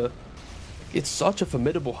Deucer. It's such a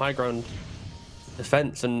formidable high ground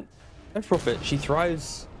defense, and Red Prophet, she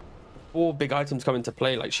thrives before big items come into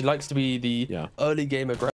play. Like, she likes to be the early game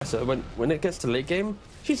aggressor. When it gets to late game,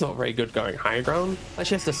 she's not very good going high ground. Like,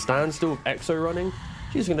 she has to stand still with Exo running.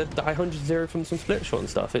 She's gonna die 100-0 from some split shot and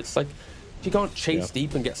stuff. It's like she can't chase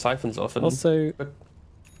deep and get siphons off. And also,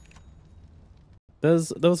 there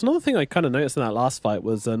was another thing I kind of noticed in that last fight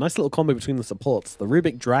was a nice little combo between the supports. The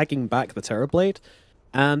Rubik dragging back the Terrorblade,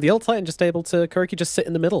 and the old Titan just able to Kuroki just sit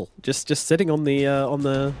in the middle, just sitting on the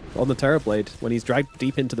Terrorblade when he's dragged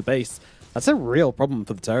deep into the base. That's a real problem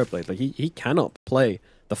for the Terrorblade. Like he cannot play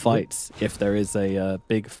the fights if there is a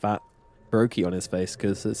big fat brokey on his face,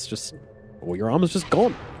 because it's just all your armor's just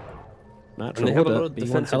gone. Natural they have a lot order of being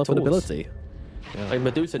one defensive hell of an tools. ability. Yeah. Like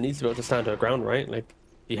Medusa needs to be able to stand her ground, right? Like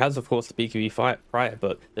he has, of course, the BQE fight prior,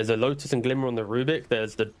 but there's a Lotus and Glimmer on the Rubik.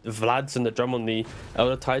 There's the Vlads and the Drum on the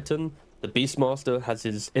Elder Titan. The Beastmaster has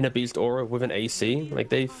his Inner Beast aura with an AC. Like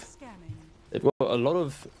they've got a lot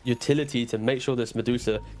of utility to make sure this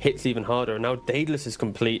Medusa hits even harder. And now Daedalus is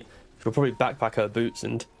complete. She'll probably backpack her boots,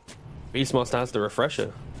 and Beastmaster has the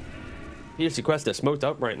refresher. PSG Quest, they're smoked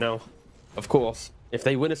up right now. Of course, if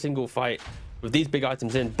they win a single fight with these big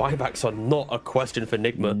items in, buybacks are not a question for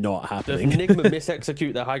Nigma. Not happening. If Nigma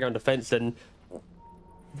misexecute their high ground defense, then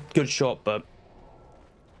good shot. But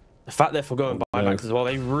the fact they're forgoing buybacks as well,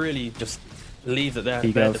 they really just believe that their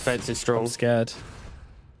defense is strong. I'm scared.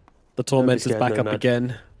 The Tormentor's back up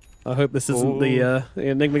again. I hope this isn't the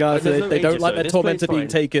Nigma guys. They don't like their Tormentor being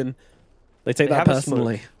taken. They take that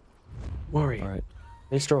personally. Worry. All right.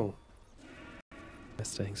 They're strong. They're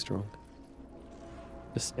staying strong.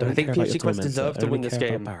 Just and I think PSG Quest deserve to win this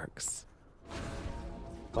game. Barracks.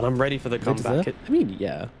 But I'm ready for the comeback. I mean,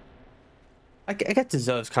 yeah. I guess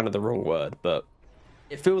deserves kind of the wrong word, but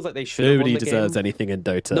it feels like they should. Nobody deserves anything in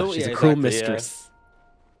Dota. No, she's a cruel mistress.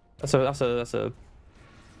 Yeah. That's a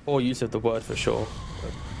poor use of the word for sure.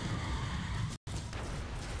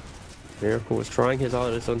 Miracle was trying his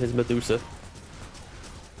hardest on his Medusa.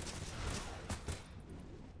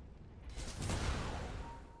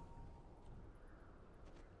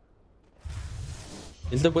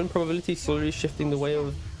 Is the win probability slowly shifting the way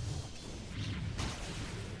of?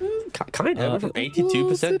 Kind of, from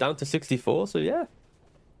 82% down to 64. So yeah.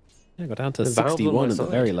 Yeah, got down to 61 at the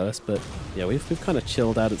very lowest, but yeah, we've kind of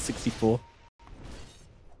chilled out at 64.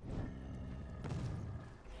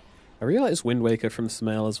 I really like this Wind Waker from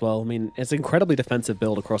Smail as well. I mean, it's an incredibly defensive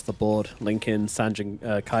build across the board. Lincoln, Sanj,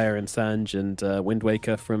 and Kaya and Sanj, and Wind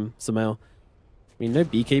Waker from Smail. I mean, no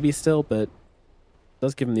BKB still, but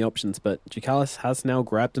does give him the options. But Jucalis has now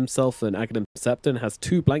grabbed himself an Aghanim Scepter and has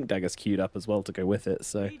 2 Blank Daggers queued up as well to go with it.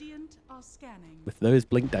 So with those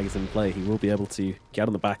Blink Daggers in play, he will be able to get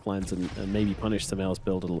on the back lines and maybe punish Smail's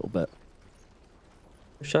build a little bit.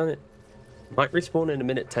 Shine it. Might respawn in a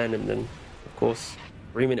minute 10, and then, of course,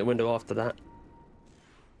 3-minute window after that.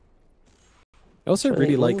 I also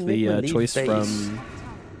really like the choice from...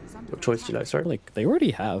 What choice do you like, sorry? Like, they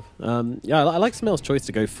already have. Yeah, I like Smail's choice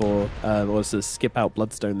to go for, or to skip out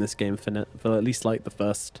Bloodstone this game for at least like the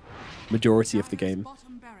first majority of the game.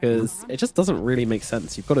 Because it just doesn't really make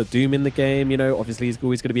sense. You've got a Doom in the game, you know, obviously he's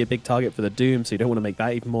always going to be a big target for the Doom, so you don't want to make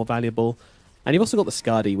that even more valuable. And you've also got the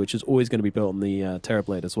Skadi, which is always going to be built on the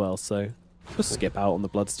Terrorblade as well, so just skip out on the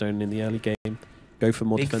Bloodstone in the early game. Go for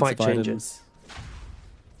more big defensive fight items. Changes.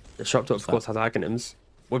 The Shoptop, of course, has Aghanims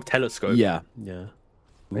with Telescope. Yeah, yeah.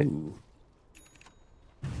 Ooh.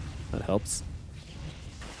 That helps.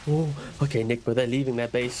 Oh, okay, Nick, but they're leaving their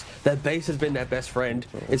base. Their base has been their best friend.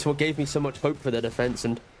 It's what gave me so much hope for their defense,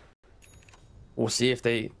 and we'll see if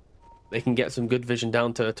they can get some good vision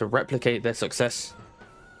down to replicate their success.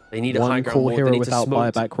 They need a high ground ward. One core hero without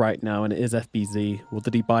buyback right now, and it is FBZ. What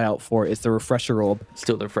did he buy out for? It's the Refresher Orb.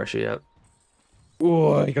 Still the Refresher, yeah.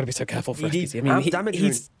 Oh, you gotta be so careful for FBZ. I mean,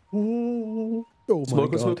 he's... Oh my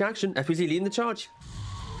smoke God. Smoke action. FBZ leading the charge.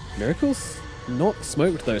 Miracles not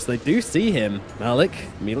smoked though, so they do see him. Malik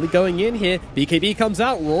immediately going in here. BKB comes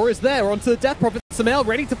out. Roar is there. Onto the Death Prophet. Smail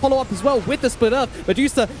ready to follow up as well with the split up.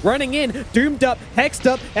 Medusa running in. Doomed up. Hexed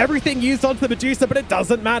up. Everything used onto the Medusa, but it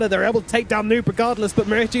doesn't matter. They're able to take down Noob regardless, but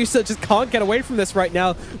Medusa just can't get away from this right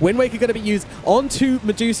now. Wind Waker going to be used onto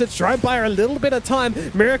Medusa to try and buy her a little bit of time.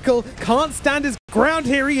 Miracle can't stand his ground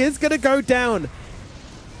here. He is going to go down.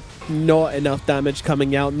 Not enough damage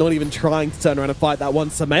coming out, not even trying to turn around and fight that one.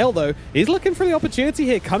 Smail, though, he's looking for the opportunity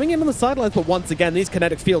here, coming in on the sidelines, but once again, these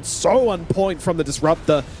kinetic fields so on point from the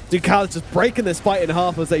Disruptor. Ducalis just breaking this fight in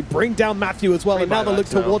half as they bring down Matthew as well, and now they look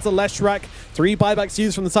towards the Leshrac. 3 buybacks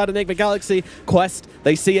used from the side of Nigma Galaxy. Quest,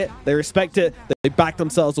 they see it, they respect it, they back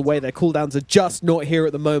themselves away. Their cooldowns are just not here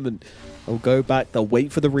at the moment. They'll go back, they'll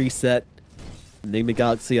wait for the reset. Nigma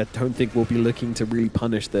Galaxy, I don't think will be looking to really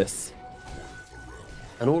punish this.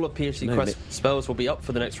 And all of PSG Quest spells will be up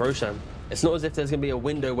for the next Roshan. It's not as if there's going to be a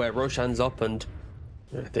window where Roshan's up and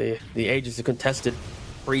the ages are contested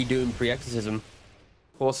pre-Doom, pre-Exorcism.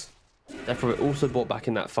 Of course, Deathrow also bought back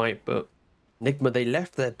in that fight, but Nigma, they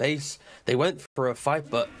left their base. They went for a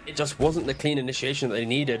fight, but it just wasn't the clean initiation that they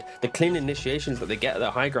needed. The clean initiations that they get at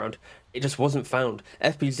their high ground, it just wasn't found.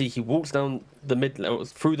 FBZ, he walks down the mid,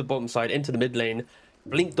 through the bottom side into the mid lane.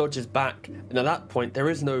 Blink dodges back, and at that point, there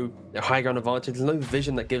is no high ground advantage. There's no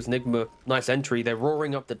vision that gives Nigma nice entry. They're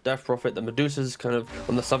roaring up the Death Prophet. The Medusa's kind of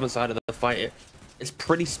on the southern side of the fight. It's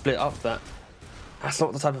pretty split up. That's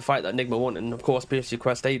not the type of fight that Nigma want. And of course, PSG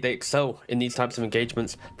Quest, they excel in these types of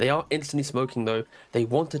engagements. They are instantly smoking, though. They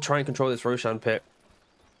want to try and control this Roshan pit.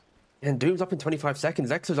 And Doom's up in 25 seconds.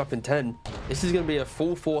 Exo's up in 10. This is going to be a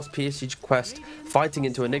full-force PSG Quest fighting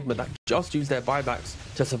into Enigma that just used their buybacks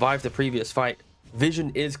to survive the previous fight.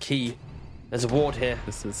 Vision is key. There's a ward here.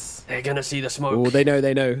 They're gonna see the smoke. Oh, they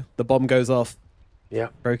know. The bomb goes off. Yeah.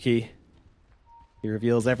 Roki. He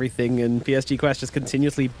reveals everything, and PSG Quest just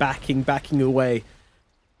continuously backing away.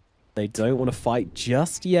 They don't want to fight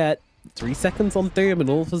just yet. 3 seconds on Doom, and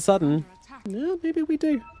all of a sudden, yeah, maybe we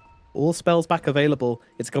do. All spells back available.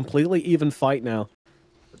 It's a completely even fight now.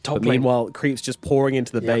 But meanwhile, creeps just pouring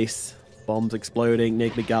into the base. Bombs exploding.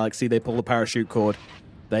 Nigma Galaxy, they pull the parachute cord.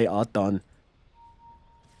 They are done.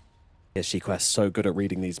 PSG Quest so good at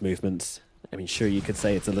reading these movements. I mean, sure, you could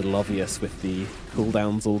say it's a little obvious with the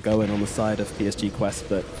cooldowns all going on the side of PSG Quest,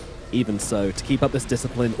 but even so, to keep up this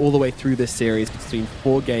discipline all the way through this series between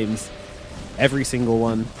 4 games, every single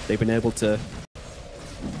one, they've been able to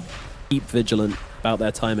keep vigilant about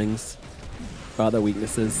their timings, about their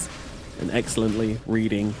weaknesses, and excellently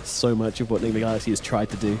reading so much of what Nigma Galaxy has tried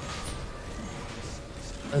to do.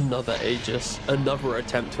 Another Aegis, another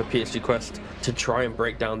attempt for PSG Quest to try and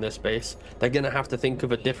break down this base. They're going to have to think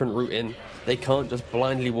of a different route in. They can't just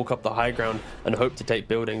blindly walk up the high ground and hope to take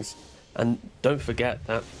buildings. And don't forget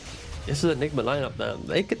that this is a Nigma lineup now.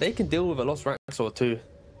 They can deal with a Lost Raxor too.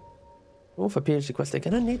 Well, for PSG Quest, they're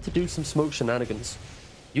going to need to do some smoke shenanigans.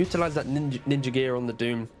 Utilize that ninja gear on the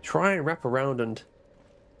Doom. Try and wrap around, and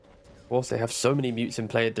of course they have so many mutes in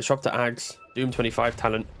play. Disruptor Ags, Doom 25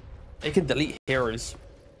 talent. They can delete heroes.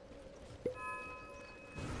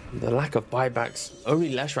 The lack of buybacks.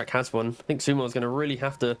 Only Leshrac has one. I think Sumo is going to really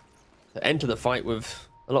have to enter the fight with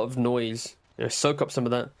a lot of noise. You know, soak up some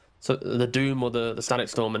of that, so the Doom or the Static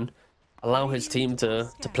Storm, and allow his team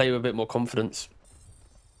to play with a bit more confidence.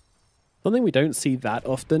 Something we don't see that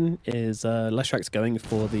often is Leshrac's going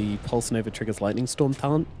for the Pulse Nova triggers Lightning Storm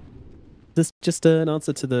talent. This is just an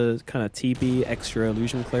answer to the kind of TB extra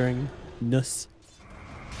illusion clearing-ness.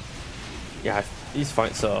 Yeah, these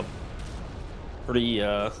fights are pretty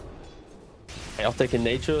chaotic in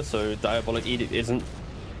nature, so Diabolic Edict isn't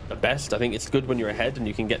the best. I think it's good when you're ahead and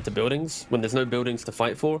you can get to buildings. When there's no buildings to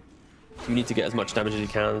fight for, you need to get as much damage as you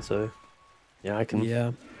can, so yeah, I can...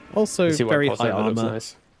 Yeah. Also, very high armor,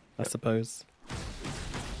 nice. I suppose.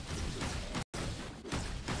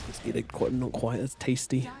 This Edict not quite as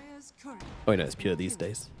tasty. Oh no, it's pure these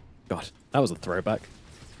days. God, that was a throwback.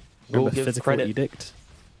 Remember Physical credit. Edict?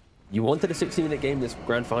 You wanted a 60-minute game this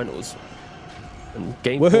grand finals. And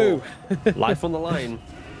game Woohoo! 4, life on the line.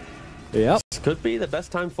 Yep. This could be the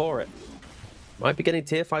best time for it. Might be getting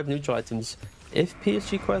tier 5 neutral items. If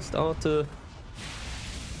PSG Quest are to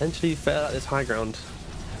eventually fail at this high ground,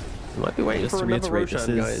 we might be waiting for another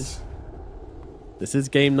Roshan, guys. This is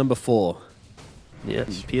game number 4.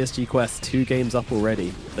 Yes. PSG Quest 2 games up already.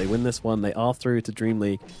 If they win this one, they are through to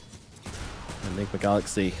DreamLeague. And Nigma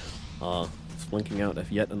Galaxy are flunking out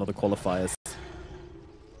of yet another qualifiers.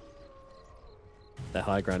 Their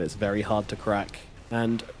high ground is very hard to crack.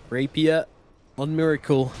 And Rapier on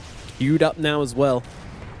Miracle queued up now as well.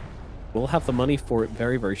 We'll have the money for it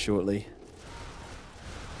very, very shortly.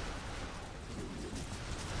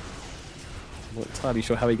 I'm not entirely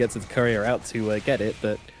sure how he gets his courier out to get it,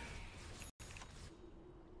 but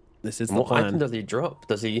this is the plan. What item does he drop?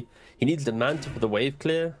 Does he needs the Manta for the wave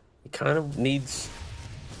clear? He kind of needs...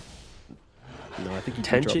 No, I think he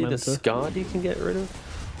potentially the Scarred you can get rid of.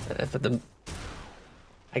 For the...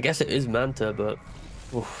 I guess it is Manta, but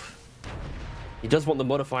oof. He does want the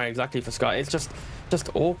modifier exactly for Scar. It's just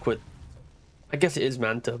awkward. I guess it is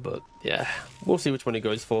Manta, but yeah, we'll see which one he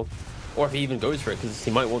goes for, or if he even goes for it, because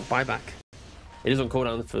he might want buyback. It is on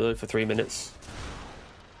cooldown for 3 minutes.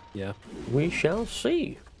 Yeah, we shall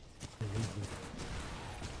see.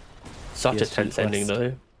 Such a tense ending,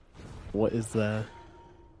 though. What is their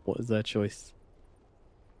choice?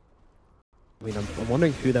 I mean, I'm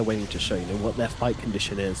wondering who they're waiting to show, you know, what their fight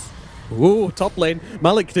condition is. Ooh, top lane.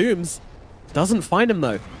 Malik Dooms. Doesn't find him,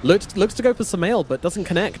 though. Looks to go for Samael, but doesn't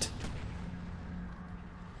connect.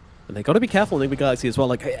 And they got to be careful in Nigma Galaxy as well.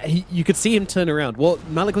 Like, you could see him turn around. What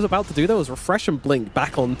Malik was about to do, though, was refresh and blink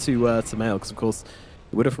back onto Samael, because, of course,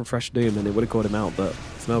 it would have refreshed Doom and it would have caught him out, but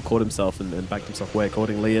Samael caught himself and backed himself away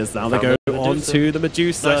accordingly, as now they go onto the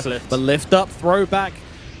Medusa. Nice lift. The lift up, throwback.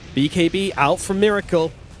 BKB out from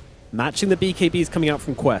Miracle. Matching the BKBs coming out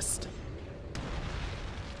from Quest.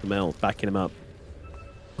 Samael backing him up.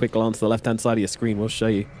 quick glance to the left-hand side of your screen will show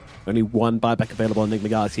you. Only one buyback available on Nigma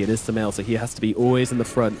Galaxy. It is Sumail, so he has to be always in the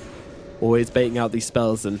front, always baiting out these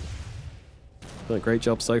spells, and done a great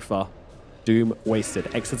job so far. Doom wasted.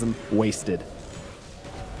 Exorcism wasted.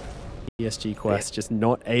 PSG Quest just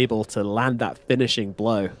not able to land that finishing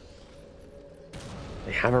blow.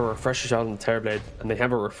 They have a refresher shot on the Terrorblade, and they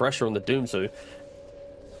have a refresher on the Doom, so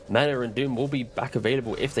MENA and Doom will be back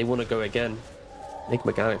available if they want to go again.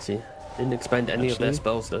 Nigma Galaxy didn't expend any of their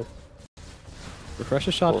spells though.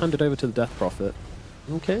 Refresher shard handed over to the Death Prophet.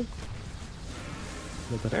 Okay.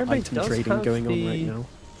 A little bit of item trading going on right now.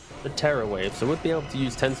 The Terror Wave, so would be able to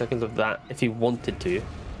use 10 seconds of that if he wanted to.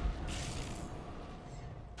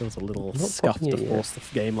 There was a little scuff to force the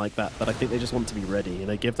game like that, but I think they just want to be ready. You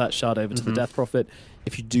know, give that shard over to the Death Prophet.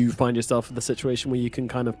 If you do find yourself in the situation where you can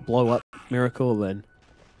kind of blow up Miracle, then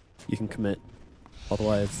you can commit.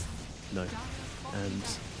 Otherwise, no. And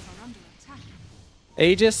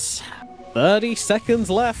Aegis, 30 seconds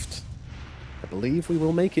left. I believe we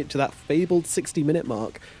will make it to that fabled 60-minute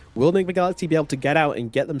mark. Will Nigma Galaxy be able to get out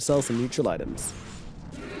and get themselves some neutral items?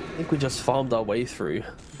 I think we just farmed our way through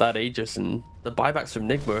that Aegis, and the buybacks from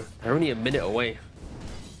Nigma are only a minute away.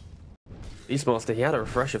 Beastmaster, he had a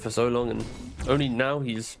refresher for so long, and only now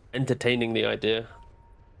he's entertaining the idea.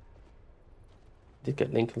 Did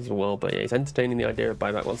get Link as well, but yeah, he's entertaining the idea of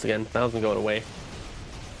buyback once again. 1,000 going away.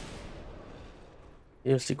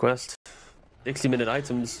 ESC quest. 60-minute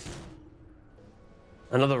items.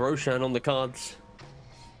 Another Roshan on the cards.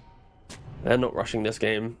 They're not rushing this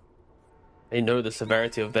game. They know the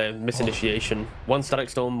severity of their misinitiation. One Static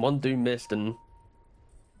Storm, one Doom Mist, and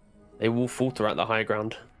they will falter at the high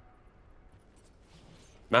ground.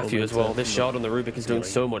 Matthew as well. This shard on the Rubik is doing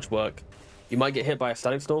so much work. You might get hit by a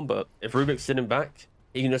Static Storm, but if Rubik's sitting back,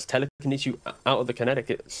 he can just telekinesis you out of the kinetic.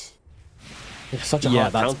 It's such a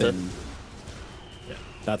hard counter.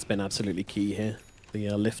 That's been absolutely key here.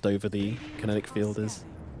 The lift over the kinetic field is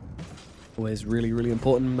always really, really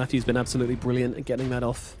important. Matthew's been absolutely brilliant at getting that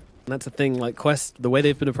off. And that's the thing, like Quest, the way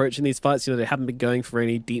they've been approaching these fights, you know, they haven't been going for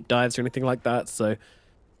any deep dives or anything like that. So,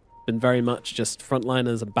 been very much just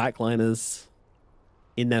frontliners and backliners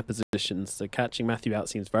in their positions. So catching Matthew out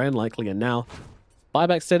seems very unlikely. And now,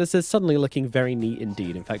 buyback status is suddenly looking very neat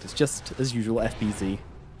indeed. In fact, it's just as usual FBZ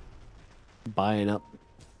buying up,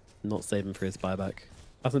 not saving for his buyback.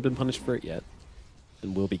 Hasn't been punished for it yet,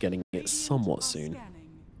 and will be getting it somewhat soon.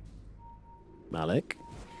 Malik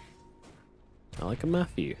and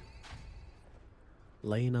Matthew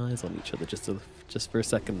laying eyes on each other just for a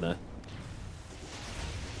second there.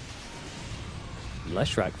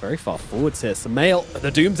 Leshrak very far forwards here. Sumail,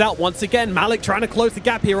 the Doom's out once again. Malik trying to close the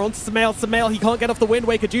gap here onto Sumail. Sumail, he can't get off the Wind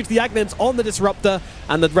Waker due to the Agnums on the Disruptor,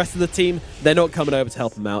 and the rest of the team, they're not coming over to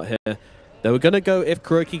help him out here. They were going to go if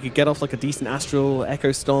Kuroki could get off like a decent Astral,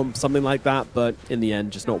 Echo Stomp, something like that, but in the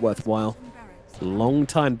end, just not worthwhile. Long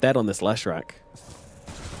time dead on this Leshrak.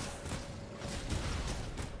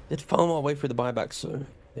 Did farm our way through the buyback, so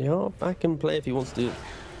they are back in play if he wants to.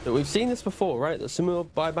 But we've seen this before, right? The similar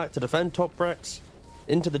buyback to defend top Rex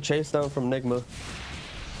into the chase down from Nigma.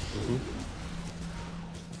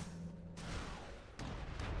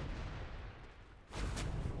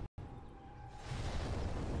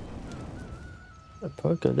 A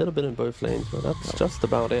poke a little bit in both lanes, but that's just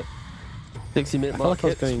about it. 60-minute mark.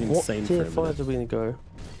 Like going insane what tier 5 are we going to go?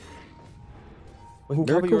 We can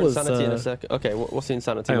cover your insanity in a second. Okay, what's the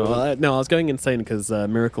insanity? No, I was going insane because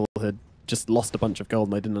Miracle had just lost a bunch of gold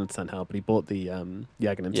and I didn't understand how, but he bought the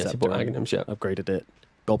Aghanim Yes, he bought Aghanims, yeah. Upgraded it,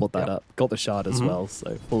 gobbled that up, got the shard as well,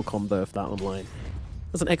 so full combo of that online.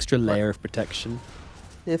 There's an extra layer of protection.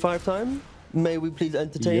 Tier 5 time. May we please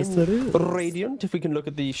entertain Radiant, if we can look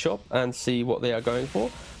at the shop and see what they are going for.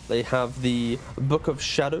 They have the Book of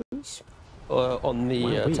Shadows on the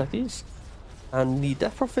techies, and the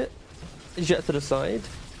Death Prophet is yet to decide.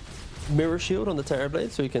 Mirror Shield on the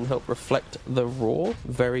Terrorblade, so he can help reflect the Roar.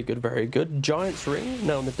 Very good, very good. Giant's Ring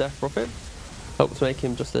now on the Death Prophet. Helps make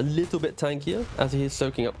him just a little bit tankier, as he is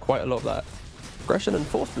soaking up quite a lot of that aggression, and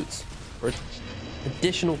Force Boots for an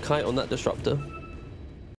additional kite on that Disruptor.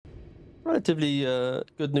 Relatively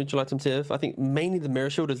good neutral items here. I think mainly the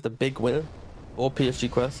Mirror Shield is the big winner for PSG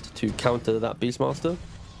Quest to counter that Beastmaster.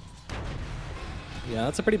 Yeah,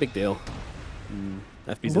 that's a pretty big deal.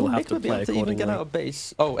 FBZ will have to play accordingly. Even get out of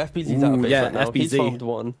base. Oh, FBZ's out of base right now. FBZ. He's farmed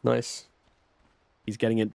one. Nice. He's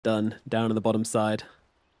getting it done down on the bottom side.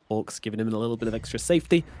 Orcs giving him a little bit of extra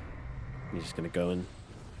safety. He's just going to go and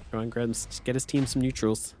try and get his team some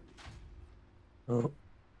neutrals. Oh.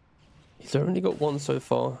 He's only got one so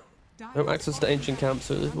far. No access to Ancient Camp,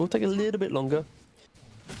 so it will take a little bit longer.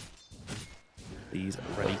 These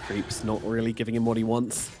ready creeps not really giving him what he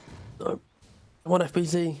wants. No. Come on,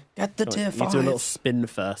 FBZ. Get the tier 5. Need to do a little spin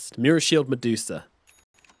first. Mirror Shield Medusa.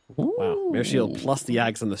 Ooh. Wow. Mirror Shield plus the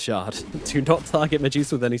Ags and the Shard. Do not target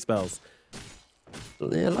Medusa with any spells.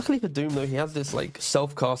 Yeah, luckily for Doom, though, he has this like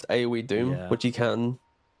self-cast AoE Doom, which he can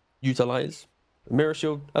utilize. Mirror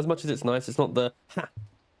Shield, as much as it's nice, it's not the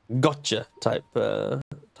gotcha type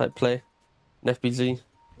play. And FBZ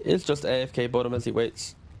is just AFK bottom as he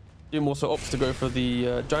waits. Doom also opts to go for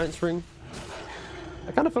the Giant's Ring.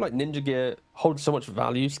 I kind of feel like Ninja Gear holds so much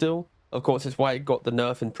value still. Of course, it's why it got the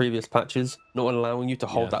nerf in previous patches, not allowing you to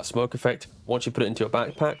hold that smoke effect once you put it into your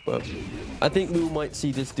backpack. But I think we might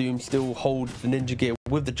see this Doom still hold the Ninja Gear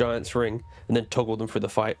with the Giant's Ring and then toggle them through the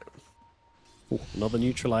fight. Ooh, another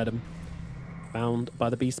neutral item found by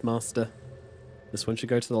the Beastmaster. This one should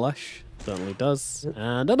go to the Lush. Certainly does.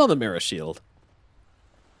 And another Mirror Shield.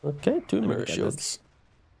 Okay, 2 Mirror Shields.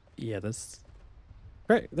 Yeah, there's...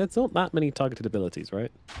 Great. There's not that many targeted abilities,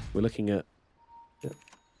 right? We're looking at...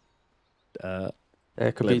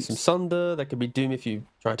 there could be some Sunder, there could be Doom if you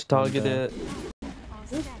try to target it.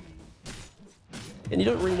 And you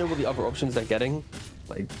don't really know what the other options they're getting.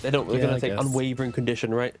 Like, they're going to take Unwavering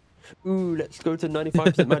Condition, right? Ooh, let's go to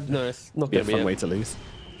 95% mag. No, it's not going to be a fun way to lose.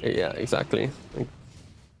 Yeah, exactly.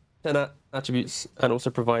 10 attributes and also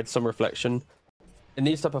provide some reflection. In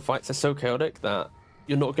these type of fights, they're so chaotic that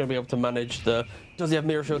you're not going to be able to manage the... Does he have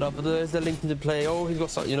Mirror Shield up? Is there Link into play? Oh, he's got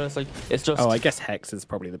something, you know, it's like... It's just... Oh, I guess Hex is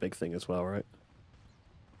probably the big thing as well, right?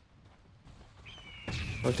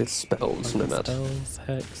 What did spells? No matter. Spells,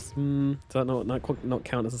 Hex... does that not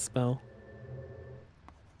count as a spell?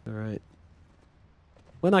 Alright.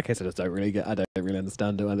 Well, in that case, I don't really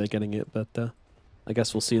understand why they're getting it, but I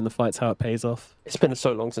guess we'll see in the fights how it pays off. It's been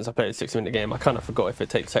so long since I played a 6-minute game. I kind of forgot if it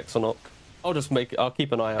takes Hex or not. I'll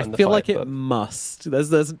keep an eye on the fight. I feel like it must. It's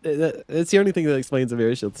the only thing that explains the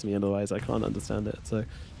Mirror Shield to me, otherwise I can't understand it. So,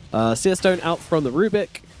 Seer Stone out from the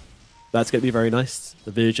Rubik. That's going to be very nice.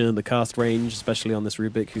 The vision, the cast range, especially on this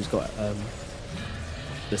Rubik who's got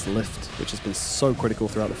this lift, which has been so critical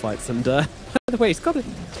throughout the fights. And by the way, he's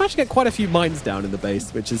managed to get quite a few mines down in the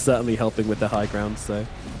base, which is certainly helping with the high ground. So,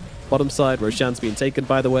 bottom side, Roshan's being taken,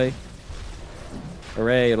 by the way.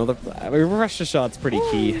 Hooray, another... Refresher Shard's pretty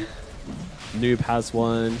key. Noob has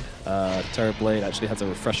one. Terrorblade actually has a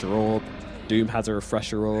Refresher Orb. Doom has a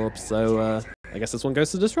Refresher Orb. So I guess this one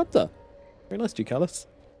goes to Disruptor. Very nice, Ducalis.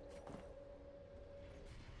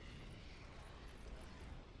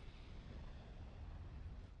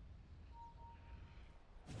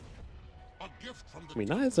 I mean,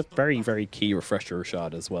 that is a very, very key Refresher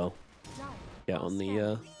Shard as well. Yeah, on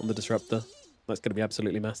the Disruptor. That's going to be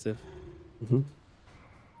absolutely massive.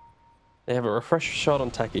 They have a Refresher Shard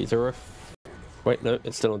on Techies. Wait, no,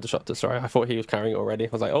 it's still on Disruptor. Sorry, I thought he was carrying it already. I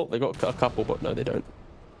was like, oh, they got a couple, but no, they don't.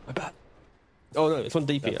 My bad. Oh, no, it's on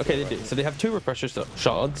DP. Okay, they do. So they have 2 Refresher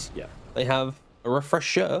Shards. Yeah. They have a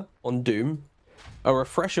Refresher on Doom, a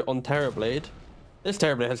Refresher on Terrorblade. This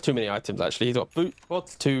Terrorblade has too many items, actually. He's got Boot,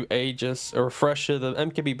 Bots 2, Aegis, a Refresher, the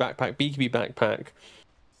MKB backpack, BKB backpack.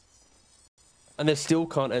 And they still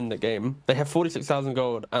can't end the game. They have 46,000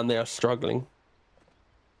 gold, and they are struggling.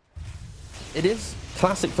 It is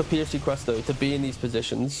classic for PSG Quest, though, to be in these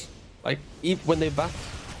positions. Like, when they're back,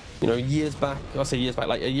 you know, years back, I'll say years back,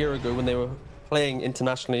 like a year ago when they were playing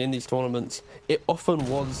internationally in these tournaments, it often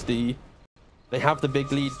was they have the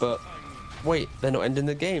big lead, but wait, they're not ending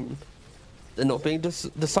the game. They're not being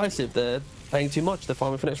decisive. They're playing too much. They're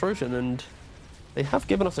farming for next Roshan, and they have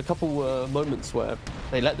given us a couple moments where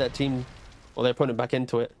they let their team or their opponent back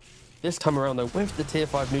into it. This time around, though, with the tier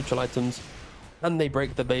 5 neutral items, and they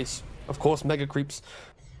break the base. Of course, mega creeps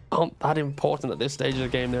aren't that important at this stage of the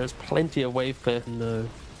game. There's plenty of wave clear. No.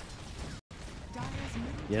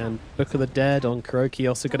 Yeah, and Book of the Dead on Kuroki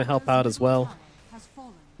also going to help out as well.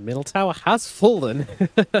 Middle tower has fallen.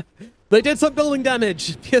 They did some building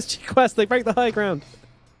damage. PSG Quest, they break the high ground.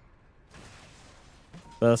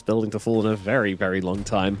 First building to fall in a very, very long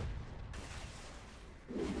time.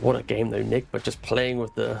 What a game though, Nick, but just playing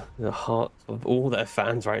with the hearts of all their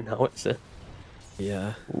fans right now. It's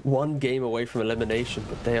one game away from elimination,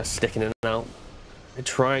 but they are sticking it out. They're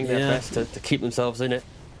trying their best to keep themselves in it.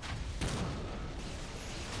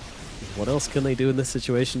 What else can they do in this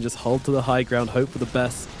situation? Just hold to the high ground, hope for the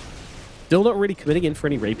best. Still not really committing in for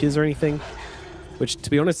any rapiers or anything, which, to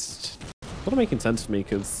be honest, not making sense for me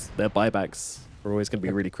because their buybacks are always going to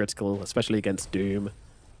be really critical, especially against Doom.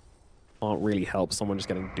 Can't really help someone just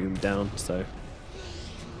getting Doomed down, so...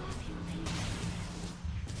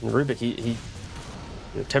 And Rubik, he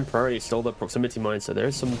temporarily stole the proximity mine, so there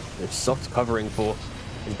is some soft covering for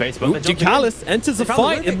His base, but Ducalis enters the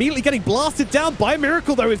fight, immediately getting blasted down by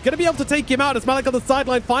Miracle, though. He's going to be able to take him out as Malik on the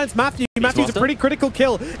sideline finds Matthew. Matthew's a pretty critical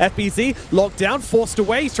kill. FBZ locked down, forced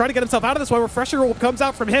away. He's trying to get himself out of this while Refresher Orb comes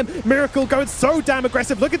out from him. Miracle going so damn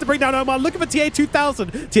aggressive, looking to bring down Omar, looking for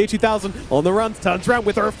TA2000. TA2000 on the run, turns around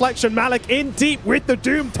with a reflection. Malik in deep with the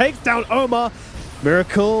Doom, takes down Omar.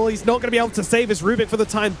 Miracle, he's not going to be able to save his Rubik for the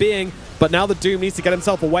time being, but now the Doom needs to get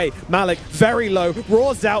himself away. Malik, very low,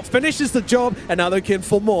 roars out, finishes the job, and now they're looking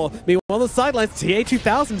for more. Meanwhile, on the sidelines,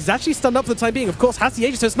 TA2000 is actually stunned up for the time being. Of course, has the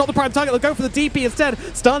Aegis, so it's not the prime target. They'll go for the DP instead.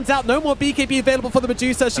 Stuns out, no more BKB available for the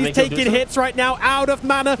Medusa. She's taking hits right now, out of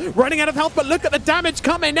mana, running out of health, but look at the damage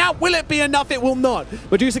coming out. Will it be enough? It will not.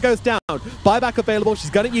 Medusa goes down. Buyback available.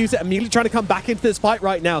 She's going to use it, immediately trying to come back into this fight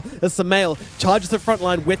right now as Samael charges the front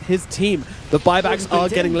line with his team. The buybacks are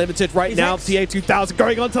getting limited right now. TA2000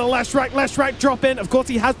 going on to the left right drop in. Of course,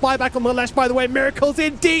 he has buyback on the left, by the way. Miracles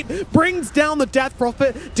in deep, brings down the Death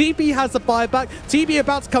Prophet. DB has a buyback. TB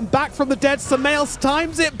about to come back from the dead. Samael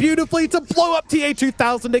times it beautifully to blow up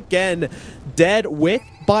TA2000 again. Dead with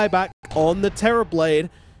buyback on the Terrorblade.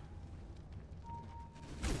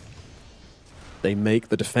 They make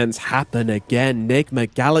the defense happen again.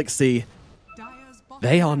 Nigma Galaxy,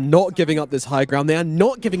 they are not giving up this high ground. They are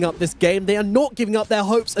not giving up this game. They are not giving up their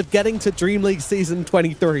hopes of getting to DreamLeague Season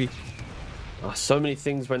 23. Oh, so many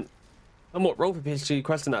things went somewhat wrong for PSG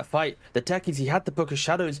Quest in that fight. The techies, he had the Book of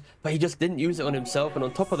Shadows, but he just didn't use it on himself. And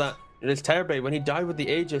on top of that, in his Terrorblade, when he died with the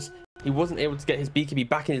Aegis, he wasn't able to get his BKB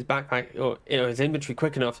back in his backpack or his inventory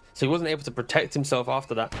quick enough, so he wasn't able to protect himself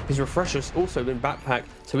after that. His Refresher's also been backpacked,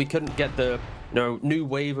 so he couldn't get the new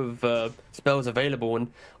wave of spells available.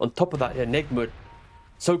 And on top of that, yeah, Nigma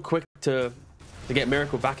so quick to get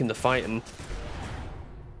Miracle back in the fight, and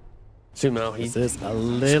Sumo, this is a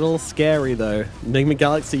little scary though. Nigma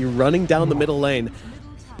Galaxy running down the middle lane.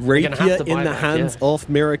 Rapier in the hands of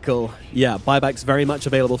Miracle. Yeah, buyback's very much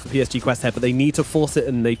available for PSG Quest here, but they need to force it,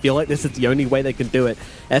 and they feel like this is the only way they can do it.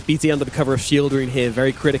 FBZ under the cover of Shield Rune here,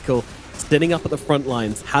 very critical. Standing up at the front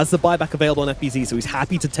lines. Has the buyback available on FBZ, so he's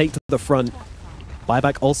happy to take to the front.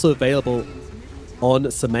 Buyback also available on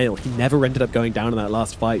Samael. He never ended up going down in that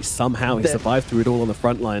last fight. Somehow he survived through it all on the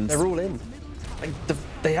front lines. They're all in. Like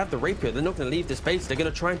they have the Rapier. They're not going to leave this base. They're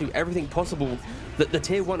going to try and do everything possible. The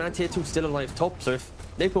tier 1 and tier 2 still alive top, so if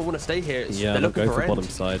Nigma want to stay here, they're looking for bottom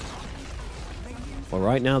side. Well,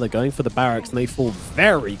 right now they're going for the barracks, and they fall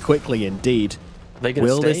very quickly indeed.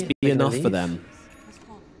 Will this be enough for them?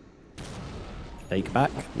 Fake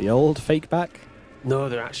back? The old fake back? No,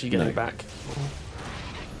 they're actually getting back.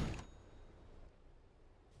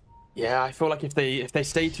 Yeah, I feel like if they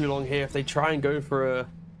stay too long here, if they try and go for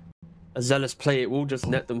a zealous play, it will just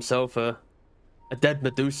net themselves a dead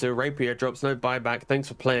Medusa. Rapier drops, no buyback. Thanks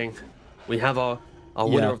for playing. We have our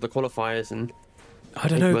winner of the qualifiers, and I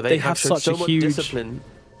don't know. They have such a huge discipline.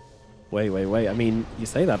 Wait. I mean, you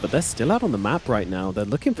say that, but they're still out on the map right now. They're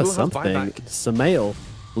looking for something. Samael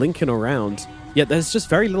linking around. Yeah, there's just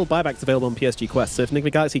very little buybacks available on PSG Quest. So if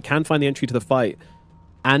Nigma Galaxy can find the entry to the fight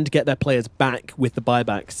and get their players back with the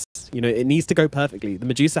buybacks, it needs to go perfectly. The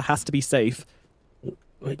Medusa has to be safe.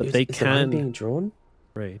 Wait, but they can. The line being drawn?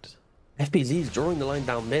 Right. FBZ is drawing the line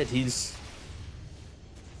down mid.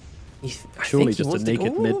 Surely just a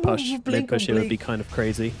naked mid push here would be kind of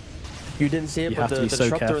crazy. You didn't see it, you but have to be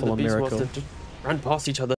so careful on Miracle. Just ran past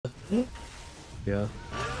each other. Yeah.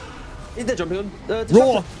 They're jumping on.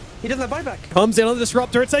 Raw! He doesn't have buyback. Comes in on the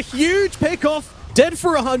Disruptor. It's a huge pick-off. Dead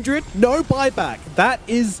for 100. No buyback. That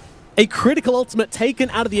is a critical ultimate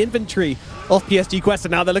taken out of the inventory of PSG Quest.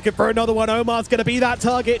 And now they're looking for another one. Omar's going to be that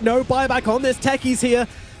target. No buyback on this. Techie's here.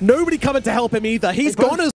 Nobody coming to help him either. He's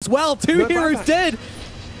gone as well. Two heroes dead.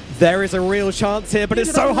 There is a real chance here, but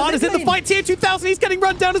it's so hard. It's in the fight. Tier 2000. He's getting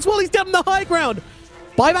run down as well. He's down on the high ground.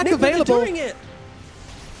 Buyback available.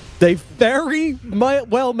 They very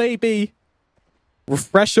well maybe.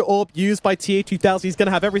 Refresher Orb used by TA 2000. He's going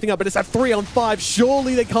to have everything up, but it's a 3-on-5.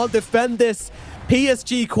 Surely they can't defend this.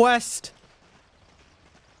 PSG Quest.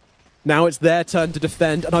 Now it's their turn to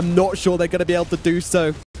defend, and I'm not sure they're going to be able to do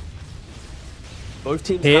so. Both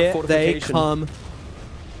teams Here have they come.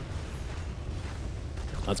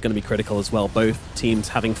 That's going to be critical as well. Both teams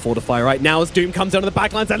having Fortify right now as Doom comes down to the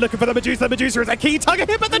backlines. They're looking for the Medusa. The Medusa is a key target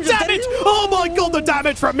hit, but the damage! Oh my god, the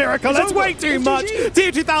damage from Miracle. That's way too much.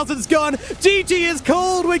 Tier 2000's gone. GG is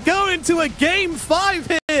called. We're going to a game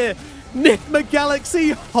 5 here. Nigma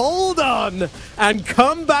Galaxy, hold on. And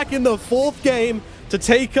come back in the 4th game to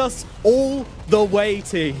take us all the way,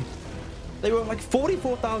 T. They were like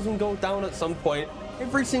 44,000 gold down at some point.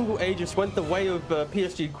 Every single Aegis went the way of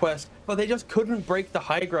PSG Quest, but they just couldn't break the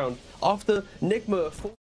high ground. After Nigma